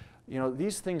 You know,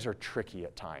 these things are tricky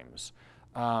at times.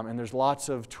 And there's lots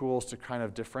of tools to kind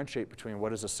of differentiate between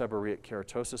what is a seborrheic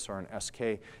keratosis or an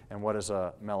SK and what is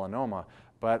a melanoma.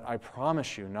 But I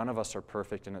promise you, none of us are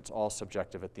perfect, and it's all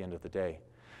subjective at the end of the day.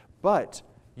 But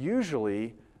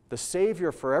usually, the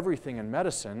savior for everything in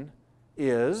medicine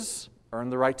is earn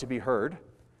the right to be heard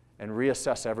and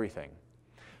reassess everything.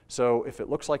 So if it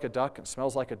looks like a duck and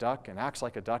smells like a duck and acts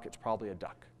like a duck, it's probably a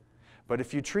duck. But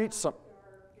if you treat some...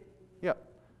 Yeah.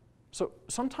 So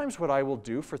sometimes what I will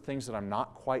do for things that I'm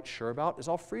not quite sure about is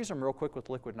I'll freeze them real quick with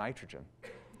liquid nitrogen.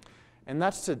 And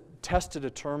that's to test to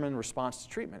determine response to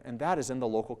treatment. And that is in the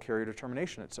local carrier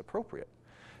determination. It's appropriate.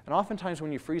 And oftentimes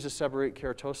when you freeze a seborrheic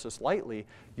keratosis lightly,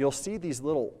 you'll see these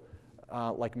little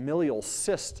like milial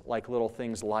cyst-like little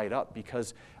things light up,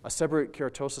 because a seborrheic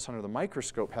keratosis under the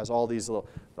microscope has all these little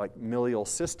like milial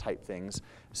cyst-type things,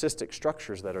 cystic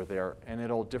structures that are there, and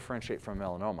it'll differentiate from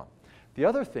melanoma. The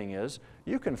other thing is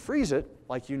you can freeze it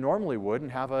like you normally would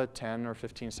and have a 10 or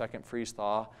 15 second freeze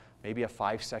thaw, maybe a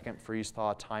 5-second freeze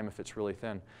thaw time if it's really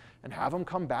thin, and have them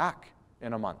come back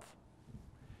in a month.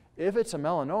 If it's a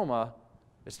melanoma,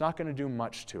 it's not going to do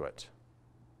much to it.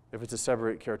 If it's a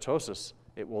seborrheic keratosis,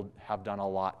 it will have done a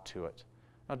lot to it.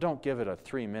 Now, don't give it a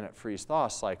 3-minute freeze-thaw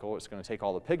cycle. It's going to take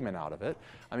all the pigment out of it.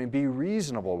 I mean, be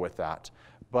reasonable with that.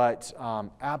 But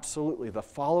absolutely, the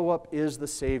follow-up is the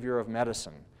savior of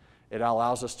medicine. It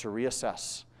allows us to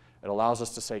reassess. It allows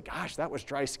us to say, gosh, that was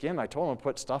dry skin. I told them to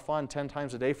put stuff on 10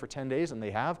 times a day for 10 days, and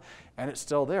they have, and it's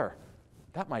still there.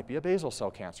 That might be a basal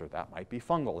cell cancer. That might be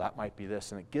fungal. That might be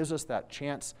this. And it gives us that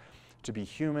chance to be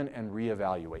human and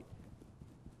reevaluate.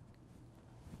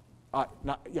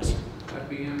 Yes? I'd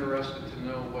be interested to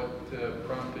know what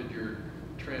prompted your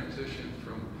transition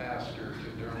from pastor to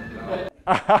dermatologist.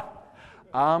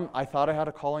 I thought I had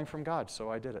a calling from God,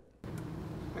 so I did it.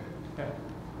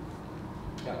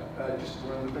 Yeah, just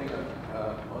one other thing.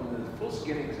 On the full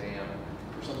skin exam,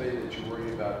 for somebody that you're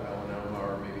worried about melanoma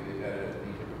or maybe they've had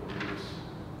an atypical use,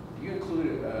 do you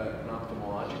include an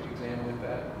ophthalmologic exam with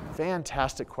that?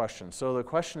 Fantastic question. So the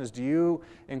question is, do you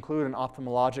include an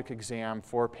ophthalmologic exam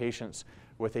for patients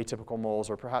with atypical moles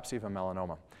or perhaps even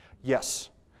melanoma? Yes.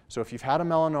 So if you've had a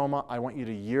melanoma, I want you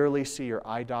to yearly see your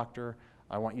eye doctor.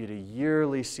 I want you to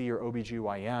yearly see your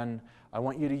OBGYN. I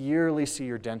want you to yearly see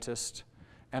your dentist.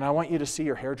 And I want you to see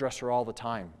your hairdresser all the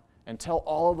time. And tell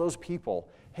all of those people,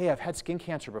 hey, I've had skin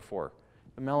cancer before,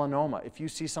 the melanoma. If you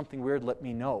see something weird, let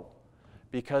me know.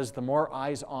 Because the more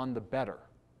eyes on, the better.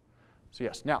 So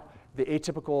yes, now, the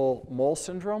atypical mole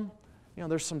syndrome, you know,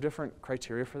 there's some different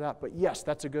criteria for that. But yes,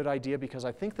 that's a good idea, because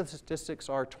I think the statistics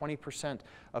are 20%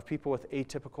 of people with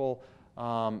atypical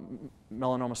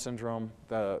melanoma syndrome,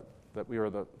 the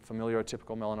familial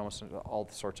atypical melanoma syndrome, all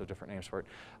sorts of different names for it.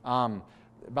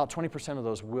 About 20% of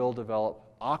those will develop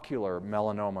ocular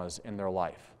melanomas in their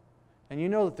life. And you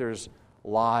know that there's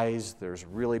lies, there's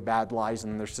really bad lies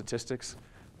in their statistics.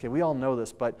 Okay, we all know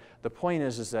this, but the point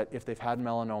is that if they've had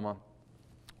melanoma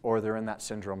or they're in that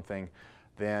syndrome thing,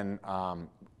 then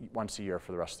once a year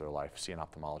for the rest of their life, see an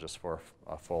ophthalmologist for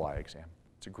a full eye exam.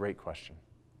 It's a great question.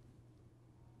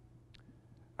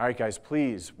 All right, guys,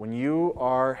 please, when you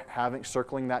are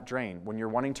circling that drain, when you're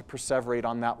wanting to perseverate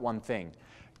on that one thing,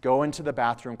 go into the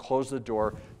bathroom, close the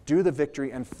door, do the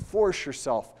victory, and force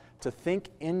yourself to think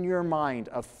in your mind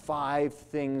of 5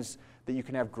 things that you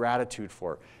can have gratitude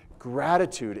for.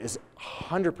 Gratitude is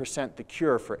 100% the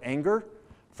cure for anger,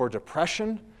 for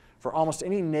depression, for almost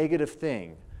any negative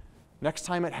thing. Next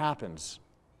time it happens,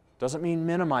 doesn't mean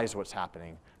minimize what's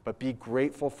happening, but be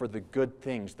grateful for the good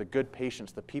things, the good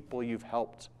patients, the people you've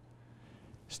helped.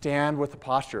 Stand with the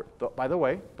posture. By the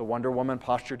way, the Wonder Woman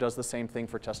posture does the same thing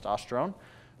for testosterone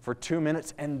for 2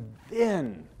 minutes, and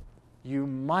then you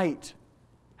might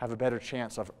have a better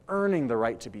chance of earning the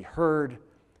right to be heard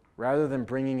rather than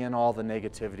bringing in all the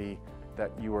negativity that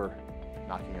you were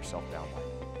knocking yourself down by.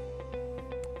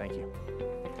 Thank you.